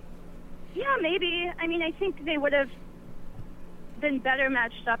 Yeah, maybe. I mean, I think they would have been better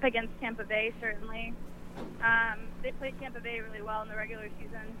matched up against Tampa Bay, certainly. They played Tampa Bay really well in the regular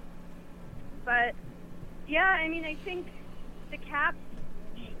season. But, yeah, I mean, I think the Caps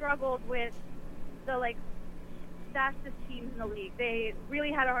struggled with the, like, fastest teams in the league. They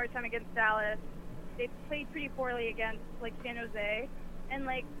really had a hard time against Dallas. They played pretty poorly against, like, San Jose. And,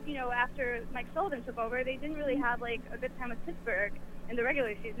 like, after Mike Sullivan took over, they didn't really have, like, a good time with Pittsburgh in the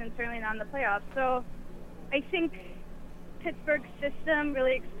regular season, certainly not in the playoffs. So I think Pittsburgh's system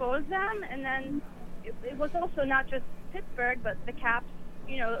really exposed them. And then it was also not just Pittsburgh, but the Caps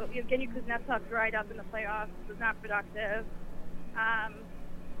Evgeny Kuznetsov dried up in the playoffs, was not productive.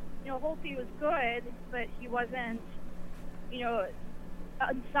 Holtby was good, but he wasn't,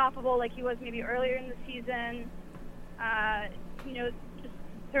 unstoppable like he was maybe earlier in the season. Just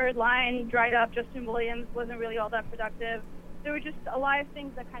third line dried up. Justin Williams wasn't really all that productive. There were just a lot of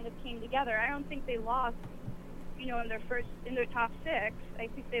things that kind of came together. I don't think they lost, in their top six. I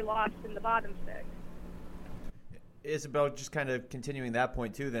think they lost in the bottom six. Isabelle, just kind of continuing that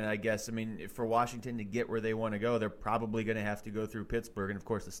point too, then I guess, for Washington to get where they want to go, they're probably going to have to go through Pittsburgh. And of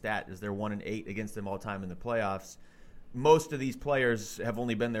course, the stat is they're 1-8 against them all time in the playoffs. Most of these players have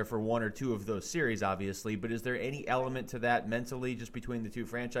only been there for one or two of those series, obviously. But is there any element to that mentally just between the two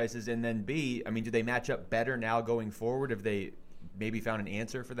franchises? And then B, do they match up better now going forward? Have they maybe found an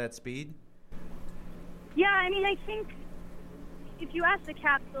answer for that speed? Yeah, I think if you ask the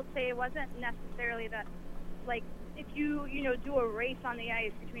Caps, they'll say it wasn't necessarily that, if you do a race on the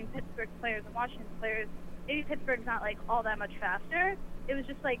ice between Pittsburgh players and Washington players, maybe Pittsburgh's not all that much faster. It was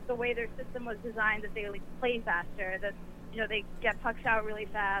just the way their system was designed that they play faster, that they get pucks out really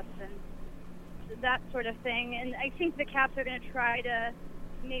fast and that sort of thing. And I think the Caps are going to try to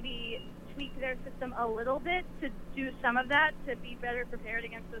maybe tweak their system a little bit to do some of that, to be better prepared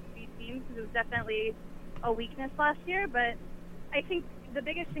against those speed teams, because it was definitely a weakness last year. But I think the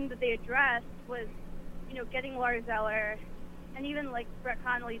biggest thing that they addressed was getting Lars Eller and even Brett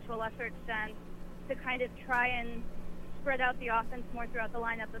Connolly to a lesser extent to kind of try and spread out the offense more throughout the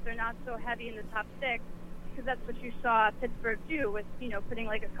lineup, that they're not so heavy in the top six, because that's what you saw Pittsburgh do with, putting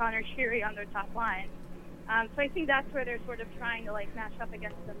a Connor Sheary on their top line. So I think that's where they're sort of trying to match up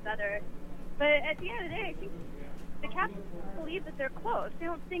against them better. But at the end of the day, I think the Caps believe that they're close. They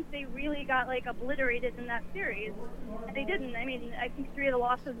don't think they really got obliterated in that series. And they didn't. I think 3 of the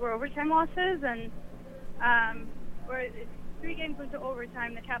losses were overtime losses, and where 3 games went to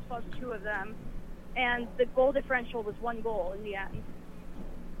overtime, the Caps lost 2 of them, and the goal differential was 1 goal in the end.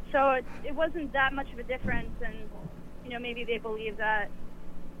 So it wasn't that much of a difference, and maybe they believe that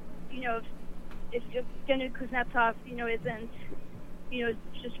if Evgeny Kuznetsov isn't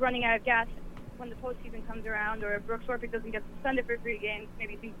just running out of gas when the postseason comes around, or if Brooks Orpik doesn't get suspended for 3 games,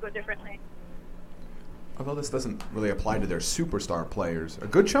 maybe things go differently. Although this doesn't really apply to their superstar players, a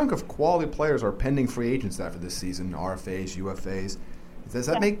good chunk of quality players are pending free agents after this season, RFAs, UFAs. Does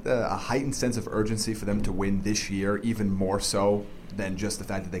that make a heightened sense of urgency for them to win this year, even more so than just the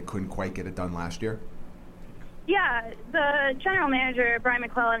fact that they couldn't quite get it done last year? Yeah, the general manager, Brian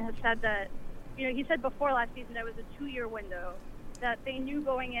McClellan, has said that, he said before last season that it was a 2-year window, that they knew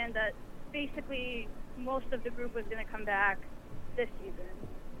going in that basically most of the group was going to come back this season.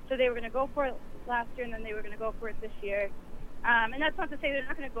 So they were going to go for it last year, and then they were going to go for it this year. And that's not to say they're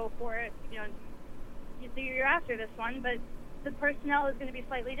not going to go for it, the year after this one, but the personnel is going to be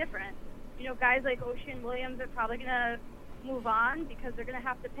slightly different. Guys like Ocean Williams are probably going to move on because they're going to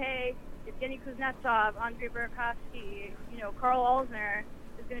have to pay Evgeny Kuznetsov, Andrei Burakovsky, Carl Eisner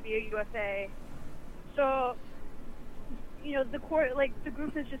is going to be a UFA. So, the core, the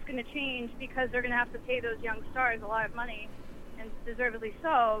group is just going to change because they're going to have to pay those young stars a lot of money, and deservedly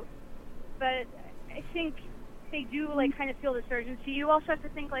so. But I think they do kind of feel this urgency. You also have to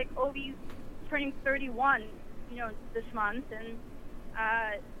think Ovi's turning 31, this month, and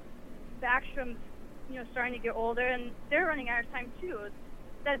Backstrom's starting to get older, and they're running out of time too.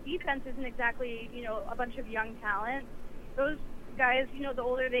 That defense isn't exactly a bunch of young talent. Those guys, the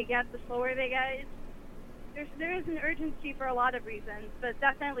older they get, the slower they get. There is an urgency for a lot of reasons, but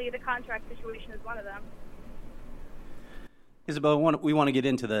definitely the contract situation is one of them. Isabelle, we want to get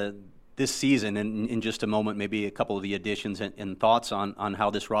into this season in just a moment, maybe a couple of the additions and thoughts on how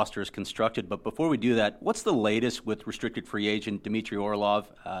this roster is constructed. But before we do that, what's the latest with restricted free agent Dmitry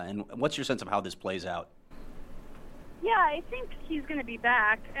Orlov, and what's your sense of how this plays out? Yeah, I think he's going to be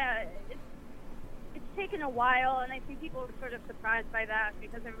back. It's taken a while, and I think people were sort of surprised by that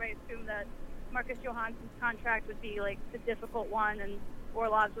because everybody assumed that Marcus Johansson's contract would be the difficult one, and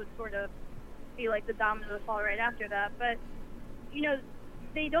Orlov's would sort of be the domino to fall right after that. But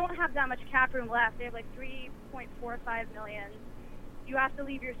they don't have that much cap room left. They have $3.45 million. You have to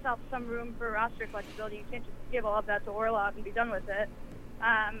leave yourself some room for roster flexibility. You can't just give all of that to Orlov and be done with it.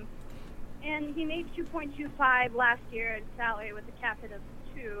 And he made $2.25 last year in salary with a cap hit of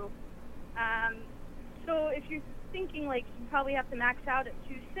 2. So if you're thinking you probably have to max out at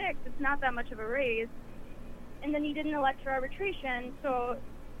 2.6, it's not that much of a raise. And then he didn't elect for arbitration, so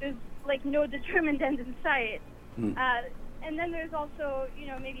there's no determined end in sight. And then there's also,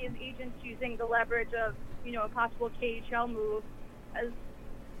 maybe his agents using the leverage of, a possible KHL move as,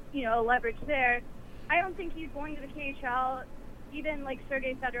 a leverage there. I don't think he's going to the KHL. even like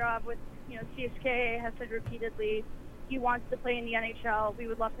Sergei Fedorov with, CSK has said repeatedly he wants to play in the NHL. We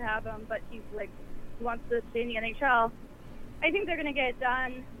would love to have him, but he wants to stay in the NHL. I think they're going to get it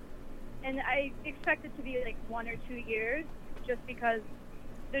done, and I expect it to be like 1 or 2 years, just because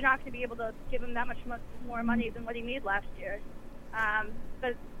they're not going to be able to give him that much more money than what he made last year.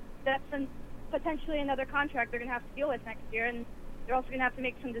 But that's potentially another contract they're going to have to deal with next year, and they're also going to have to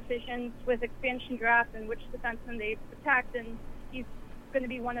make some decisions with expansion draft and which defenseman they protect, and he's going to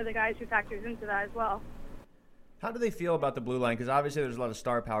be one of the guys who factors into that as well. How do they feel about the blue line? Because obviously there's a lot of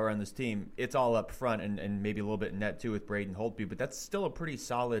star power on this team. It's all up front and maybe a little bit net too with Braden Holtby, but that's still a pretty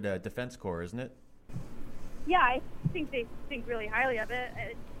solid defense core, isn't it? Yeah, I think they think really highly of it.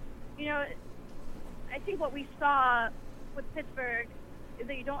 I think what we saw with Pittsburgh is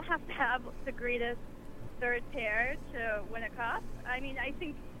that you don't have to have the greatest third pair to win a cup. I mean, I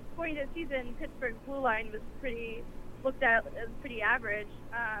think going into the season, Pittsburgh's blue line was looked at as pretty average.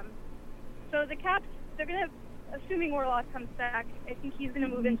 So the Caps, they're going to, assuming Orlov comes back, I think he's going to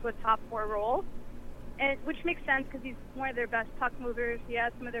move into a top 4 role, which makes sense because he's one of their best puck movers. He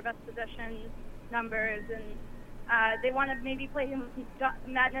has some of their best possession numbers, and they want to maybe play him with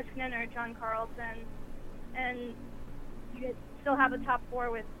Matt Niskanen or John Carlson, and you still have a top 4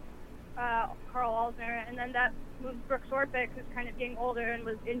 with Carl Eisner, and then that moves Brooks Orpik, who's kind of getting older and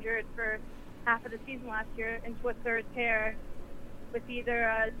was injured for half of the season last year, into a third pair with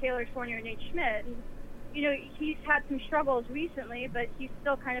either Taylor Fournier or Nate Schmidt. And, he's had some struggles recently, but he's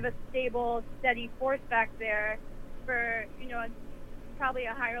still kind of a stable, steady force back there for, probably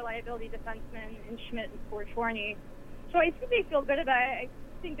a higher liability defenseman in Schmidt and Fournier. So I think they feel good about it. I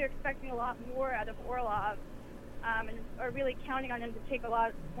think they're expecting a lot more out of Orlov, and are really counting on him to take a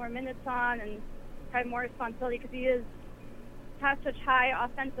lot more minutes on and have more responsibility because he has such high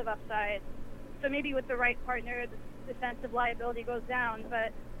offensive upside. So maybe with the right partner, the defensive liability goes down.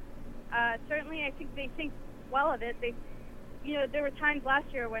 But certainly I think they think well of it. There were times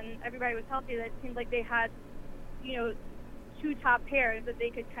last year when everybody was healthy that it seemed like they had, 2 top pairs that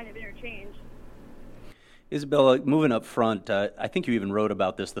they could kind of interchange. Isabelle, moving up front, I think you even wrote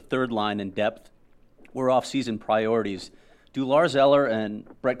about this, the third line in depth were off-season priorities. Do Lars Eller and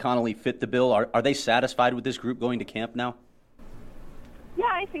Brett Connolly fit the bill? Are they satisfied with this group going to camp now? Yeah,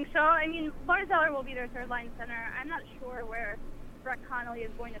 I think so. I mean, Lars Eller will be their third-line center. I'm not sure where Brett Connolly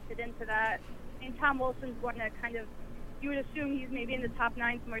is going to fit into that. I mean, Tom Wilson's going to you would assume he's maybe in the top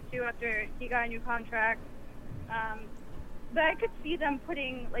 9 somewhere too after he got a new contract. But I could see them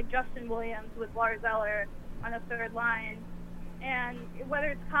putting, Justin Williams with Lars Eller on a third line. And whether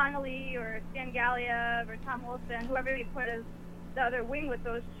it's Connolly or Stan Galiev or Tom Wilson, whoever they put as the other wing with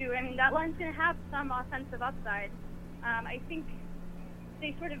those two, I mean, that line's going to have some offensive upside. I think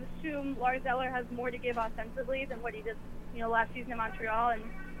they sort of assume Lars Eller has more to give offensively than what he did, last season in Montreal, and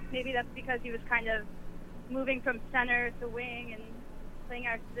maybe that's because he was kind of moving from center to wing and playing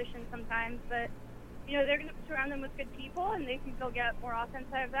out of position sometimes. But, they're going to surround them with good people, and they think they'll get more offense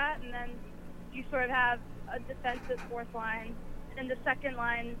out of that, and then you sort of have a defensive fourth line. And the second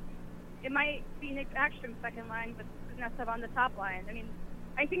line, it might be Nick Backstrom's second line, but Kuznetsov on the top line. I mean,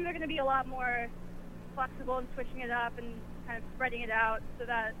 I think they're going to be a lot more flexible in switching it up and kind of spreading it out so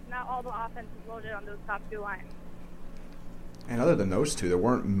that not all the offense is loaded on those top 2 lines. And other than those two, there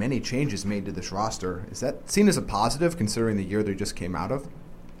weren't many changes made to this roster. Is that seen as a positive considering the year they just came out of?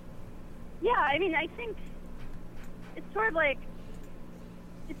 Yeah, I mean, I think it's sort of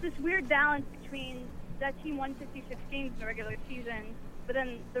it's this weird balance between that team won 56 games in the regular season, but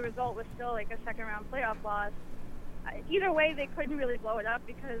then the result was still a second-round playoff loss. Either way, they couldn't really blow it up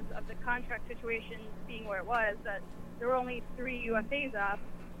because of the contract situation being where it was, that there were only 3 UFAs up,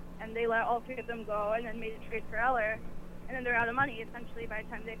 and they let all 3 of them go and then made a trade for Eller, and then they're out of money, essentially, by the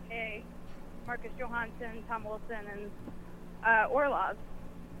time they pay Marcus Johansson, Tom Wilson, and Orlov.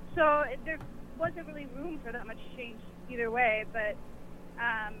 So there wasn't really room for that much change either way, but,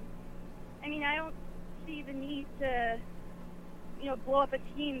 I mean, I don't see the need to, blow up a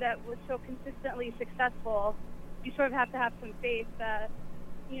team that was so consistently successful. You sort of have to have some faith that,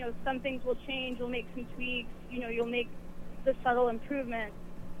 some things will change, you'll make some tweaks, you'll make the subtle improvement.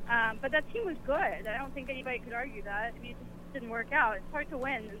 But that team was good. I don't think anybody could argue that. I mean, it just didn't work out. It's hard to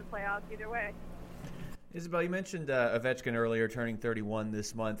win in the playoffs either way. Isabelle, you mentioned Ovechkin earlier, turning 31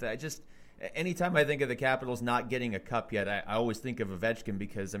 this month. Anytime I think of the Capitals not getting a cup yet, I always think of Ovechkin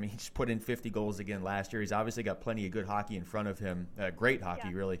because, he just put in 50 goals again last year. He's obviously got plenty of good hockey in front of him, great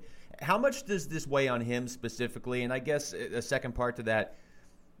hockey, really. How much does this weigh on him specifically? And I guess a second part to that,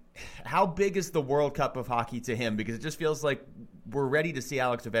 how big is the World Cup of hockey to him? Because it just feels like we're ready to see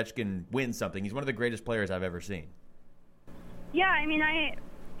Alex Ovechkin win something. He's one of the greatest players I've ever seen. Yeah, I mean, I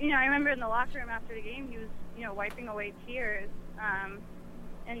remember in the locker room after the game, he was, wiping away tears.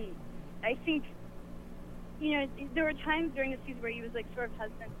 And I think, there were times during the season where he was, sort of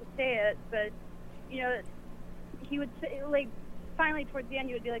hesitant to say it, but, he would say, finally towards the end,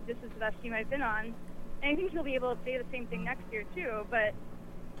 he would be like, this is the best team I've been on. And I think he'll be able to say the same thing next year, too. But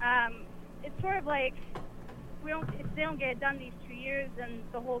it's sort of like, if they don't get it done these 2 years, then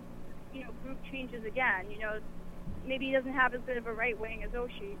the whole, group changes again. Maybe he doesn't have as good of a right wing as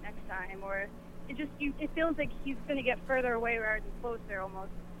Oshie next time, or it feels like he's going to get further away rather than closer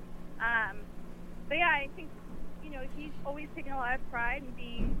almost. But yeah, I think, he's always taken a lot of pride in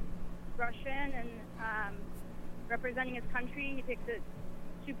being Russian and representing his country. He takes it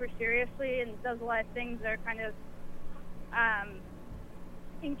super seriously and does a lot of things that are kind of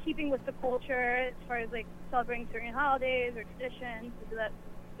in keeping with the culture as far as celebrating certain holidays or traditions, so that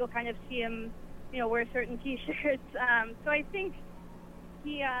you'll kind of see him, wear certain T-shirts. So I think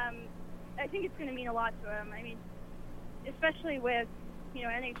I think it's going to mean a lot to him. I mean, especially with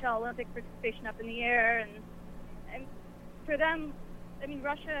NHL Olympic participation up in the air, and for them, I mean,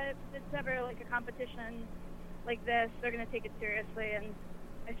 Russia, if it's ever a competition like this, they're going to take it seriously, and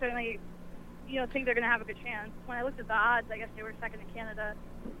I certainly think they're going to have a good chance. When I looked at the odds, I guess they were second to Canada.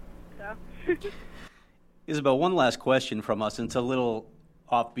 So. Isabelle, one last question from us, and it's a little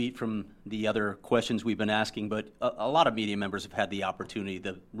offbeat from the other questions we've been asking, but a lot of media members have had the opportunity,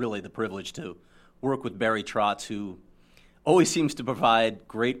 the privilege to work with Barry Trotz, who always seems to provide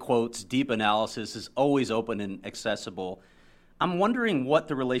great quotes, deep analysis, is always open and accessible. I'm wondering what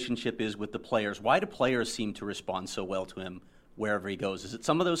the relationship is with the players. Why do players seem to respond so well to him wherever he goes? Is it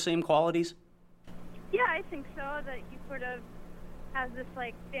some of those same qualities? Yeah, I think so, that he sort of has this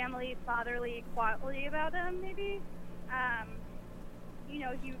family, fatherly quality about him, maybe.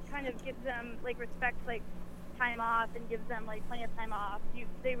 He kind of gives them respect, time off, and gives them plenty of time off.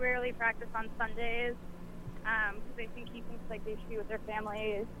 They rarely practice on Sundays because I think he thinks they should be with their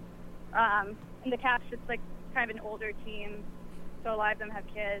families. And the Caps just kind of an older team, so a lot of them have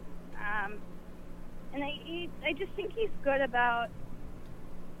kids. And I just think he's good about,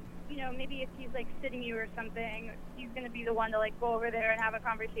 maybe if he's sitting you or something, he's going to be the one to go over there and have a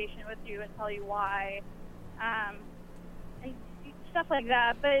conversation with you and tell you why. And stuff like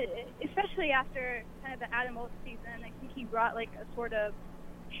that, but especially after kind of the Adam Oates season, I think he brought a sort of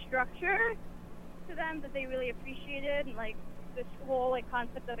structure to them that they really appreciated, and this whole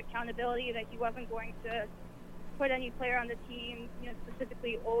concept of accountability, that he wasn't going to put any player on the team,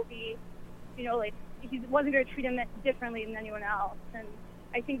 specifically Ovi, he wasn't going to treat him differently than anyone else, and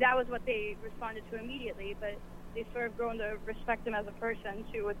I think that was what they responded to immediately, but they sort of grown to respect him as a person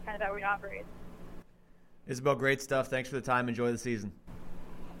too, with kind of how he operates. Isabelle, great stuff. Thanks for the time. Enjoy the season.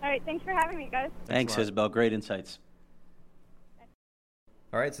 All right. Thanks for having me, guys. Thanks, Isabelle. Great insights.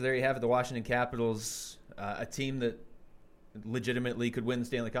 All right. So there you have it. The Washington Capitals, a team that legitimately could win the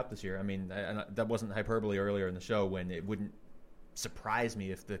Stanley Cup this year. I mean, that wasn't hyperbole earlier in the show when it wouldn't surprise me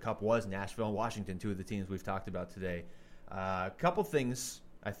if the Cup was Nashville and Washington, two of the teams we've talked about today. A couple things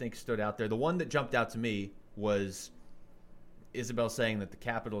I think stood out there. The one that jumped out to me was Isabelle saying that the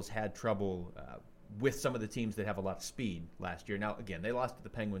Capitals had trouble with some of the teams that have a lot of speed last year. Now, again, they lost to the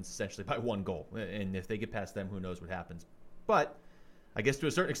Penguins essentially by 1 goal, and if they get past them, who knows what happens. But I guess to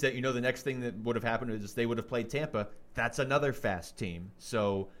a certain extent, the next thing that would have happened is they would have played Tampa. That's another fast team.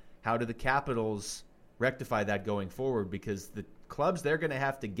 So how do the Capitals rectify that going forward? Because the clubs they're going to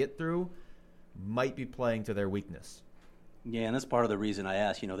have to get through might be playing to their weakness. Yeah, and that's part of the reason I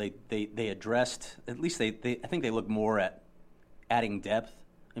asked. They addressed, at least I think they look more at adding depth,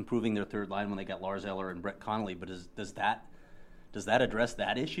 improving their third line when they got Lars Eller and Brett Connolly. But does that address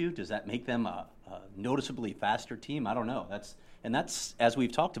that issue? Does that make them a noticeably faster team? I don't know. That's as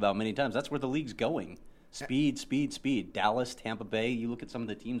we've talked about many times. That's where the league's going. Speed, speed, speed. Dallas, Tampa Bay. You look at some of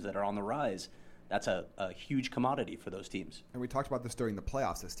the teams that are on the rise. That's a huge commodity for those teams. And we talked about this during the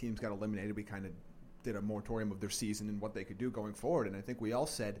playoffs. As teams got eliminated, we kind of did a moratorium of their season and what they could do going forward. And I think we all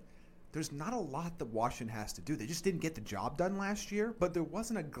said there's not a lot that Washington has to do. They just didn't get the job done last year, but there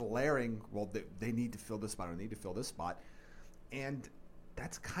wasn't a glaring, they need to fill this spot or need to fill this spot. And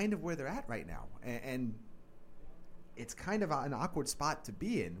that's kind of where they're at right now. And it's kind of an awkward spot to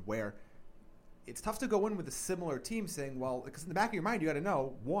be in, where it's tough to go in with a similar team saying, well, because in the back of your mind, you got to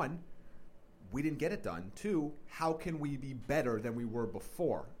know, 1, we didn't get it done. 2, how can we be better than we were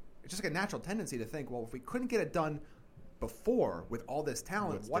before? It's just like a natural tendency to think, well, if we couldn't get it done before with all this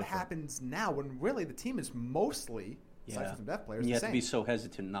talent, what happens now when really the team is mostly, aside from some depth players, you the have same. to be so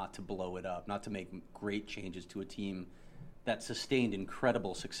hesitant not to blow it up, not to make great changes to a team that sustained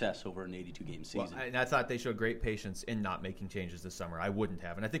incredible success over an 82-game season. Well, and I thought they showed great patience in not making changes this summer. I wouldn't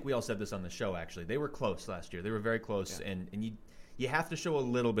have. And I think we all said this on the show, actually. They were close last year. They were very close. Yeah. And you have to show a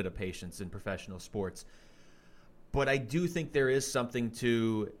little bit of patience in professional sports. But I do think there is something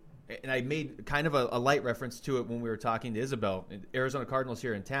to, and I made kind of a light reference to it when we were talking to Isabelle. Arizona Cardinals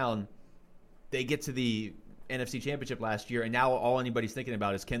here in town, they get to the NFC Championship last year, and now all anybody's thinking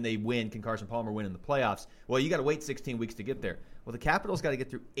about is can they win? Can Carson Palmer win in the playoffs? Well, you got to wait 16 weeks to get there. Well, the Capitals got to get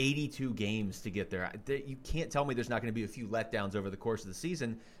through 82 games to get there. You can't tell me there's not going to be a few letdowns over the course of the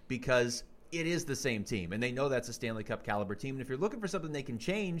season because it is the same team, and they know that's a Stanley Cup caliber team. And if you're looking for something they can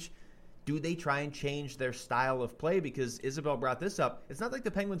change, do they try and change their style of play? Because Isabelle brought this up. It's not like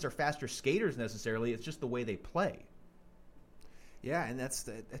the Penguins are faster skaters necessarily. It's just the way they play. Yeah, and it's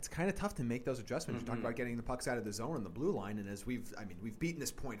kind of tough to make those adjustments. Mm-hmm. You're talking about getting the pucks out of the zone and the blue line, and as we've beaten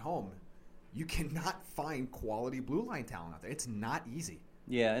this point home. You cannot find quality blue line talent out there. It's not easy.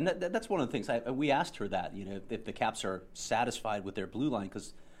 Yeah, and that's one of the things. We asked her that, if the Caps are satisfied with their blue line,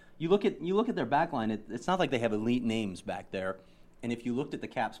 because you look at their back line. It's not like they have elite names back there. And if you looked at the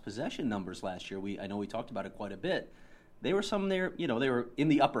Caps' possession numbers last year, I know we talked about it quite a bit. They were they were in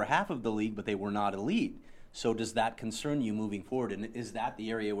the upper half of the league, but they were not elite. So does that concern you moving forward? And is that the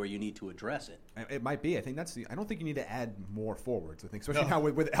area where you need to address it? It might be. I think I don't think you need to add more forwards. I think, especially now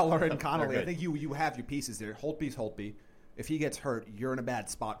with Eller and Connolly. I think you have your pieces there. Holtby's Holtby. If he gets hurt, you're in a bad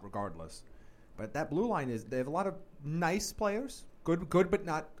spot regardless. But that blue line they have a lot of nice players, good but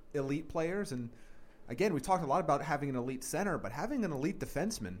not elite players. And again, we talked a lot about having an elite center, but having an elite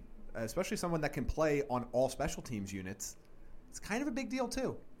defenseman, especially someone that can play on all special teams units, it's kind of a big deal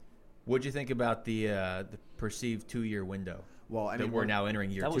too. What'd you think about the perceived 2-year window? Well, I mean, we're now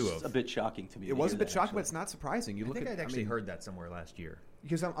entering year 2 of. That was a bit shocking to me. It was a bit shocking, but it's not surprising. I think I'd actually heard that somewhere last year.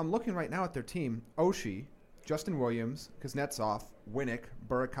 Because I'm looking right now at their team: Oshie, Justin Williams, Kuznetsov, Winnick,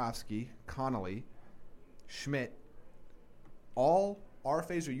 Burakovsky, Connolly, Schmidt, all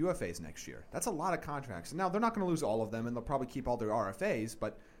RFAs or UFAs next year. That's a lot of contracts. Now, they're not going to lose all of them, and they'll probably keep all their RFAs,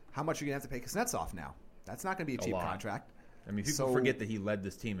 but how much are you going to have to pay Kuznetsov now? That's not going to be a cheap contract. I mean, people forget that he led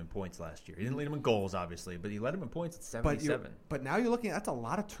this team in points last year. He didn't lead them in goals, obviously, but he led them in points at 77. But now you're looking at that's a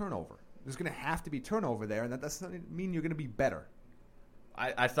lot of turnover. There's going to have to be turnover there, and that doesn't mean you're going to be better.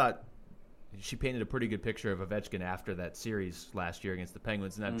 I thought she painted a pretty good picture of Ovechkin after that series last year against the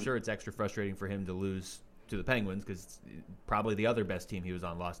Penguins, and I'm sure it's extra frustrating for him to lose to the Penguins because probably the other best team he was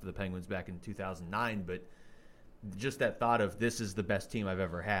on lost to the Penguins back in 2009, but just that thought of this is the best team I've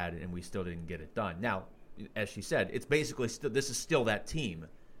ever had, and we still didn't get it done. Now, as she said, it's basically this is still that team.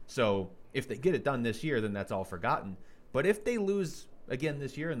 So if they get it done this year, then that's all forgotten. But if they lose again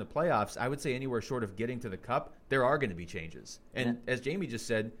this year in the playoffs, I would say anywhere short of getting to the Cup, there are going to be changes. And as Jamie just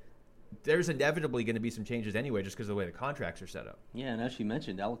said, there's inevitably going to be some changes anyway just because of the way the contracts are set up. Yeah, and as she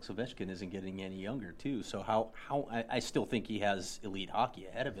mentioned, Alex Ovechkin isn't getting any younger, too. So I still think he has elite hockey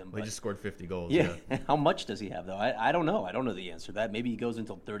ahead of him. Well, he just scored 50 goals. Yeah. How much does he have, though? I don't know. I don't know the answer to that. Maybe he goes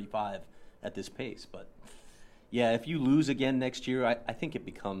until 35 at this pace. But, yeah, if you lose again next year, I think it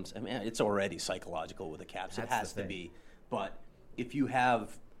becomes – I mean, it's already psychological with the Caps. It has to be. But if you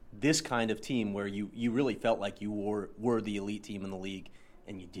have this kind of team where you really felt like you were the elite team in the league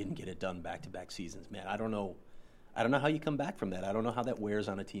and you didn't get it done back-to-back seasons, man, I don't know how you come back from that. I don't know how that wears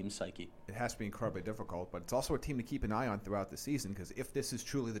on a team's psyche. It has to be incredibly difficult, but it's also a team to keep an eye on throughout the season because if this is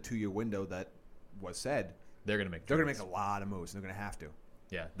truly the 2-year window that was said, they're going to make a lot of moves. They're going to have to.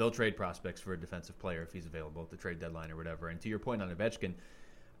 Yeah, they'll trade prospects for a defensive player if he's available at the trade deadline or whatever. And to your point on Ovechkin,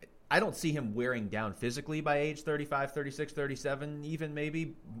 I don't see him wearing down physically by age 35, 36, 37, even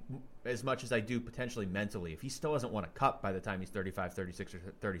maybe as much as I do potentially mentally. If he still doesn't want a cup by the time he's 35, 36, or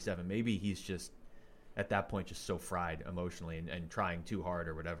 37, maybe he's just at that point just so fried emotionally and trying too hard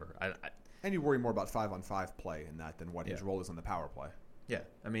or whatever. And you worry more about 5-on-5 play in that than what his role is on the power play. Yeah,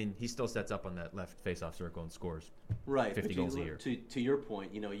 I mean, he still sets up on that left face-off circle and scores 50 goals a year. To your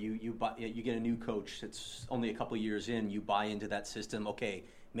point, you get a new coach that's only a couple of years in, you buy into that system. Okay,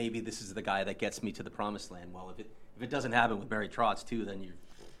 maybe this is the guy that gets me to the promised land. Well, if it doesn't happen with Barry Trotz too, then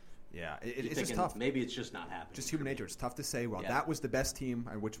it's just tough. Maybe it's just not happening. Just human nature. It's tough to say. Well, that was the best team,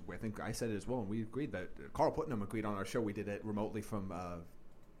 which I think I said it as well, and we agreed that Carl Putnam agreed on our show. We did it remotely from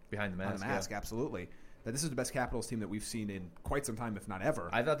behind the mask. Yeah. Absolutely. That this is the best Capitals team that we've seen in quite some time, if not ever.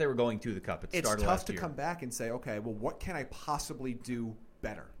 I thought they were going to the Cup. It's tough to come back and say, okay, well, what can I possibly do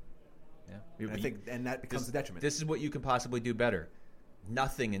better? Yeah, and that becomes a detriment. This is what you can possibly do better.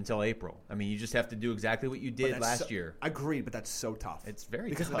 Nothing until April. I mean, you just have to do exactly what you did last year. Agreed, but that's so tough. It's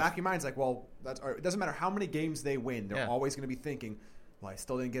very because tough. In the back of your mind, it's like, well, it doesn't matter how many games they win. They're always going to be thinking, well, I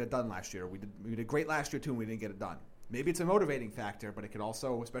still didn't get it done last year. We did great last year too, and we didn't get it done. maybe it's a motivating factor, but it could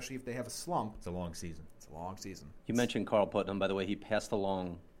also, especially if they have a slump. It's a long season. It's a long season. You mentioned Carl Putnam, by the way. He passed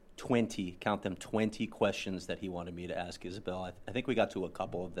along 20 questions that he wanted me to ask Isabelle. I think we got to a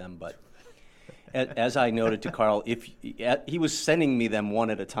couple of them, but as I noted to Carl, he was sending me them one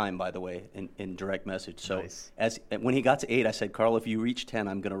at a time, by the way, in direct message. So nice. When he got to 8, I said, Carl, if you reach 10,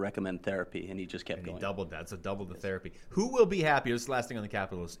 I'm going to recommend therapy, and he just kept going. He doubled that. So double the therapy. Who will be happier, this is the last thing on the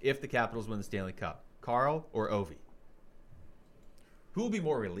Capitals, if the Capitals win the Stanley Cup? Carl or Ovi? Who will be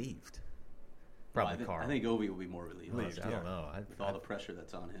more relieved? Probably Carl. I think Ovi will be more relieved. I don't know. With all the pressure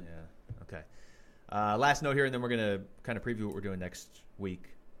that's on him. Yeah. Okay. Last note here, and then we're going to kind of preview what we're doing next week.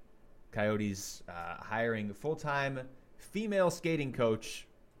 Coyotes hiring full-time female skating coach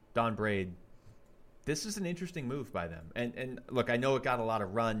Dawn Braid. This is an interesting move by them. And look, I know it got a lot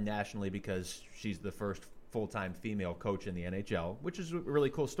of run nationally because she's the first full-time female coach in the NHL, which is a really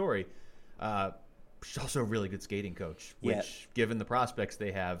cool story. She's also a really good skating coach, which, given the prospects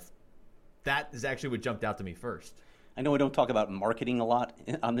they have, that is actually what jumped out to me first. I know we don't talk about marketing a lot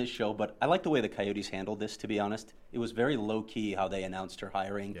on this show, but I like the way the Coyotes handled this, to be honest. It was very low-key how they announced her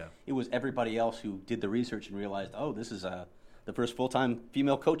hiring. Yeah. It was everybody else who did the research and realized, oh, this is the first full-time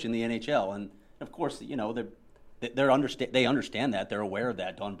female coach in the NHL. And, of course, you know, they understand that. They're aware of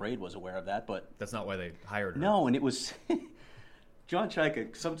that. Dawn Braid was aware of that. But that's not why they hired her. No, and it was John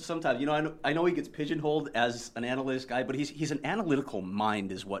Chaika, sometimes, you know, I know he gets pigeonholed as an analyst guy, but he's an analytical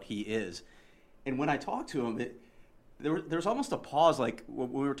mind is what he is. And when I talk to him, there's almost a pause, like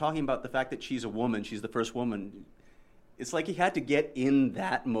when we were talking about the fact that she's a woman, she's the first woman. It's like he had to get in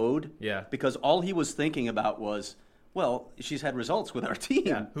that mode. Yeah. Because all he was thinking about was, well, she's had results with our team.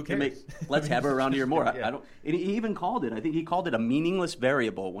 Yeah, who cares? Let's have her around here more. Yeah. I don't. And he even called it. I think he called it a meaningless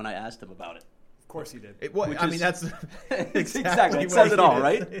variable when I asked him about it. Of course he did. That's exactly it says it all,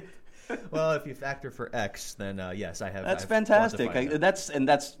 right? Well, if you factor for X, then yes, I have. That's fantastic.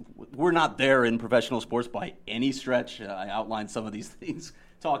 We're not there in professional sports by any stretch. I outlined some of these things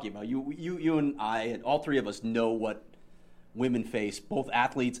talking about you and I, and all three of us know what women face, both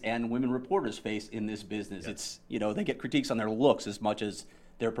athletes and women reporters face in this business. Yes. It's they get critiques on their looks as much as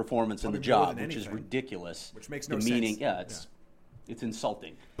their performance in the job, which is ridiculous. Which makes no sense. It's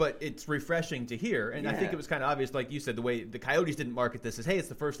insulting. But it's refreshing to hear, and I think it was kind of obvious, like you said, the way the Coyotes didn't market this as, hey, it's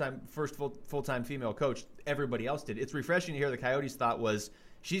the first full-time female coach. Everybody else did. It's refreshing to hear the Coyotes thought was,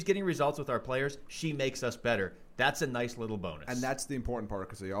 she's getting results with our players. She makes us better. That's a nice little bonus. And that's the important part,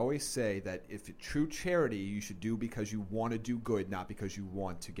 because they always say that if it's true charity, you should do because you want to do good, not because you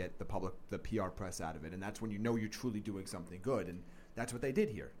want to get the PR press out of it. And that's when you know you're truly doing something good. And that's what they did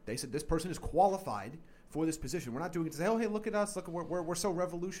here. They said this person is qualified for this position. We're not doing it to say, oh, hey, look at us. Look, we're so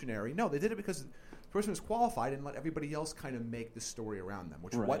revolutionary. No, they did it because the person was qualified and let everybody else kind of make the story around them,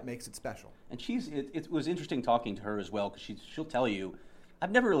 which is what makes it special. And it was interesting talking to her as well, because she'll tell you,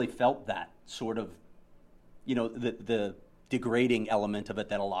 I've never really felt that sort of, the degrading element of it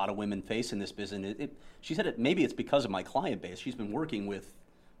that a lot of women face in this business. She said maybe it's because of my client base. She's been working with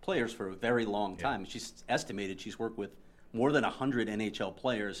players for a very long time. She's estimated she's worked with more than 100 NHL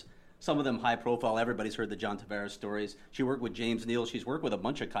players. Some of them high profile. Everybody's heard the John Tavares stories. She worked with James Neal. She's worked with a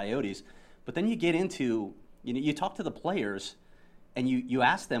bunch of Coyotes. But then you get into, you talk to the players and you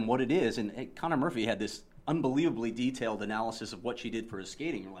ask them what it is. And Connor Murphy had this unbelievably detailed analysis of what she did for his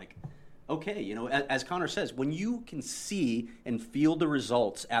skating. You're like, okay, as Connor says, when you can see and feel the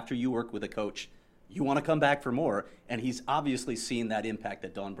results after you work with a coach, you want to come back for more. And he's obviously seen that impact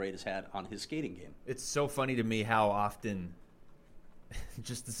that Dawn Braid has had on his skating game. It's so funny to me how often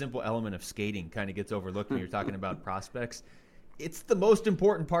just the simple element of skating kind of gets overlooked when you're talking about prospects. It's the most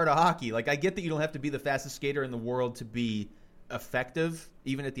important part of hockey. Like, I get that you don't have to be the fastest skater in the world to be effective,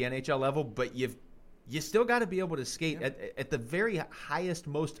 even at the NHL level, but you still got to be able to skate at the very highest,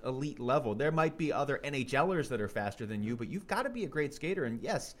 most elite level. There might be other NHLers that are faster than you, but you've got to be a great skater. And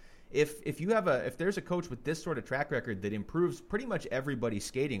yes, if there's a coach with this sort of track record that improves pretty much everybody's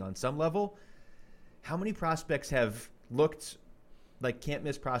skating on some level, how many prospects have looked like can't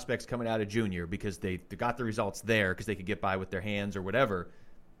miss prospects coming out of junior because they got the results there because they could get by with their hands or whatever,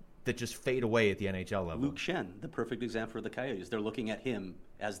 that just fade away at the NHL level? Luke Shen, the perfect example for the Coyotes. They're looking at him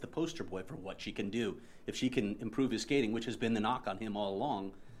as the poster boy for what she can do. If she can improve his skating, which has been the knock on him all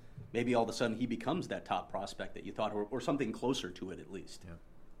along, maybe all of a sudden he becomes that top prospect that you thought, or something closer to it at least.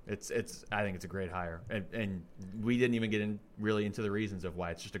 Yeah. I think it's a great hire. And we didn't even get really into the reasons of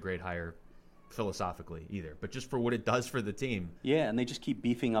why it's just a great hire philosophically either, but just for what it does for the team. Yeah, and they just keep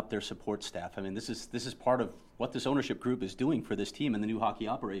beefing up their support staff. I mean, this is part of what this ownership group is doing for this team in the new hockey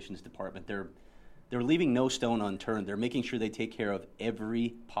operations department. They're leaving no stone unturned. They're making sure they take care of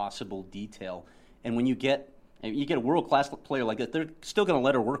every possible detail. And when you get And you get a world-class player like that. They're still going to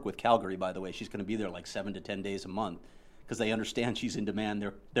let her work with Calgary, by the way. She's going to be there like 7 to 10 days a month because they understand she's in demand.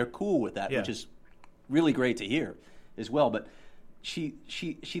 They're cool with that, which is really great to hear as well. But she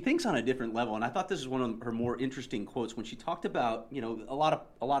thinks on a different level, and I thought this is one of her more interesting quotes when she talked about, a lot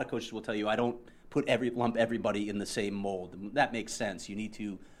of coaches will tell you, I don't lump everybody in the same mold. And that makes sense. You need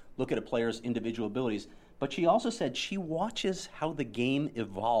to look at a player's individual abilities. But she also said she watches how the game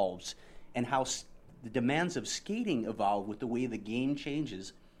evolves and how the demands of skating evolve with the way the game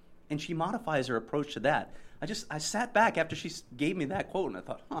changes, and she modifies her approach to that. I sat back after she gave me that quote, and I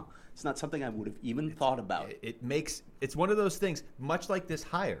thought, it's not something I would have even thought about. It's one of those things, much like this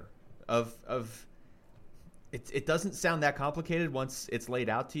hire, it doesn't sound that complicated once it's laid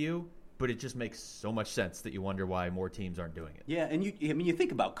out to you, but it just makes so much sense that you wonder why more teams aren't doing it. Yeah, and you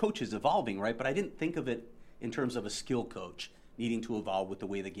think about coaches evolving, right? But I didn't think of it in terms of a skill coach needing to evolve with the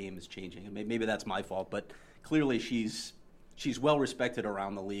way the game is changing. And maybe that's my fault, but clearly she's well respected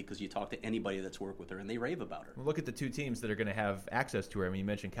around the league because you talk to anybody that's worked with her and they rave about her. Well, look at the two teams that are going to have access to her. I mean, you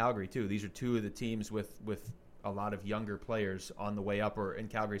mentioned Calgary too. These are two of the teams with a lot of younger players on the way up, or in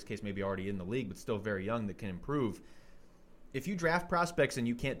Calgary's case, maybe already in the league, but still very young that can improve. If you draft prospects and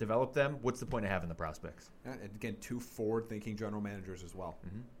you can't develop them, what's the point of having the prospects? And again, two forward-thinking general managers as well.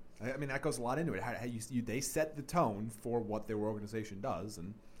 Mm-hmm. I mean, that goes a lot into it. How they set the tone for what their organization does,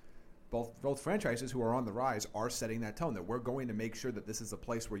 and both franchises who are on the rise are setting that tone that we're going to make sure that this is a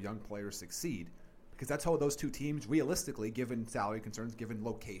place where young players succeed, because that's how those two teams, realistically, given salary concerns, given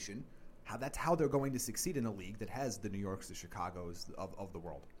location, that's how they're going to succeed in a league that has the New Yorks, the Chicagos of the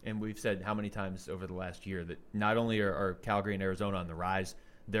world. And we've said how many times over the last year that not only are Calgary and Arizona on the rise,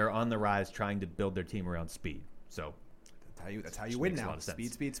 they're on the rise trying to build their team around speed. So that's how you win now.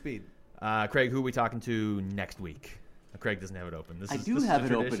 Speed. Craig, who are we talking to next week? Craig doesn't have it open. I have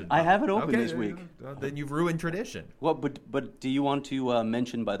it open. I have it open this week. Well, then you've ruined tradition. Well, but do you want to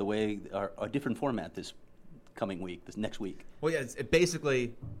mention, by the way, a different format this coming week, this next week? Well, yeah.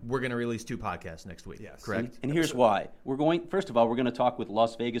 Basically, we're going to release 2 podcasts next week. Yes. Correct. And here's why. First of all, we're going to talk with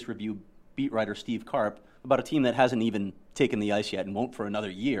Las Vegas Review beat writer Steve Karp about a team that hasn't even taken the ice yet and won't for another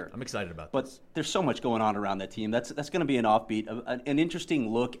year. I'm excited about this. But there's so much going on around that team. That's going to be an offbeat, an interesting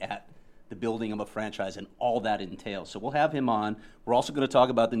look at the building of a franchise and all that entails. So we'll have him on. We're also going to talk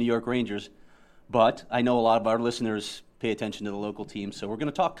about the New York Rangers, but I know a lot of our listeners pay attention to the local teams, so we're going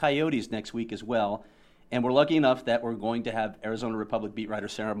to talk Coyotes next week as well. And we're lucky enough that we're going to have Arizona Republic beat writer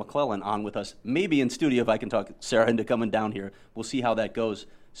Sarah McClellan on with us, maybe in studio if I can talk Sarah into coming down here. We'll see how that goes.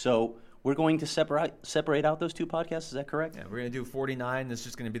 So we're going to separate out those 2 podcasts. Is that correct? Yeah, we're going to do 49. This is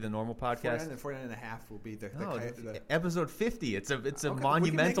just going to be the normal podcast. 49 and a half will be the episode 50. It's a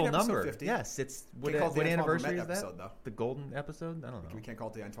monumental number. 50. Yes, it's what anniversary is that? Episode, though. The golden episode? I don't know. We can't call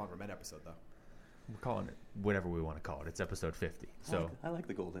it the Antoine Vermette episode, though. We're calling it whatever we want to call it. It's episode 50. So I like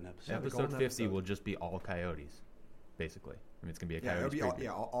the golden episode. Episode 50 will just be all Coyotes, basically. I mean, it's going to be a Coyotes preview.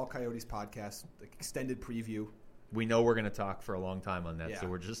 All Coyotes podcast, like extended preview. We know we're going to talk for a long time on that, so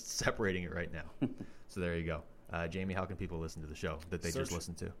we're just separating it right now. So there you go. Jamie, how can people listen to the show that they just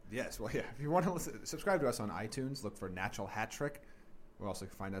listened to? Yes, well, yeah. If you want to listen, subscribe to us on iTunes. Look for Natural Hat Trick. We'll also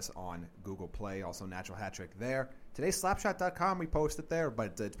find us on Google Play, also Natural Hat Trick there. Todays SlapShot.com, we post it there,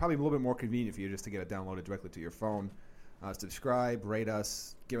 but it's probably a little bit more convenient for you just to get it downloaded directly to your phone. Subscribe, rate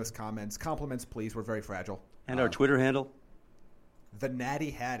us, give us comments. Compliments, please. We're very fragile. And our Twitter handle? The Natty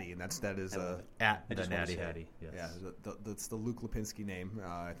Hattie, and that is at the Natty Hattie. Yes. Yeah, that's the Luke Lapinski name.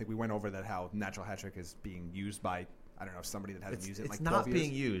 I think we went over that how Natural Hat Trick is being used by somebody that hasn't used it in like 12 years. It's not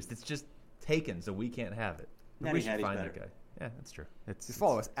being used. It's just taken, so we can't have it. We should find that guy. Yeah, that's true. Just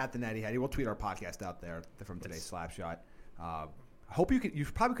follow us at the Natty Hattie. We'll tweet our podcast out there from Today's SlapShot. Hope you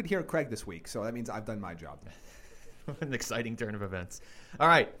probably could hear Craig this week, so that means I've done my job. An exciting turn of events. All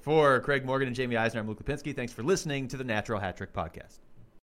right, for Craig Morgan and Jamie Eisner, I'm Luke Lapinski. Thanks for listening to the Natural Hat Trick Podcast.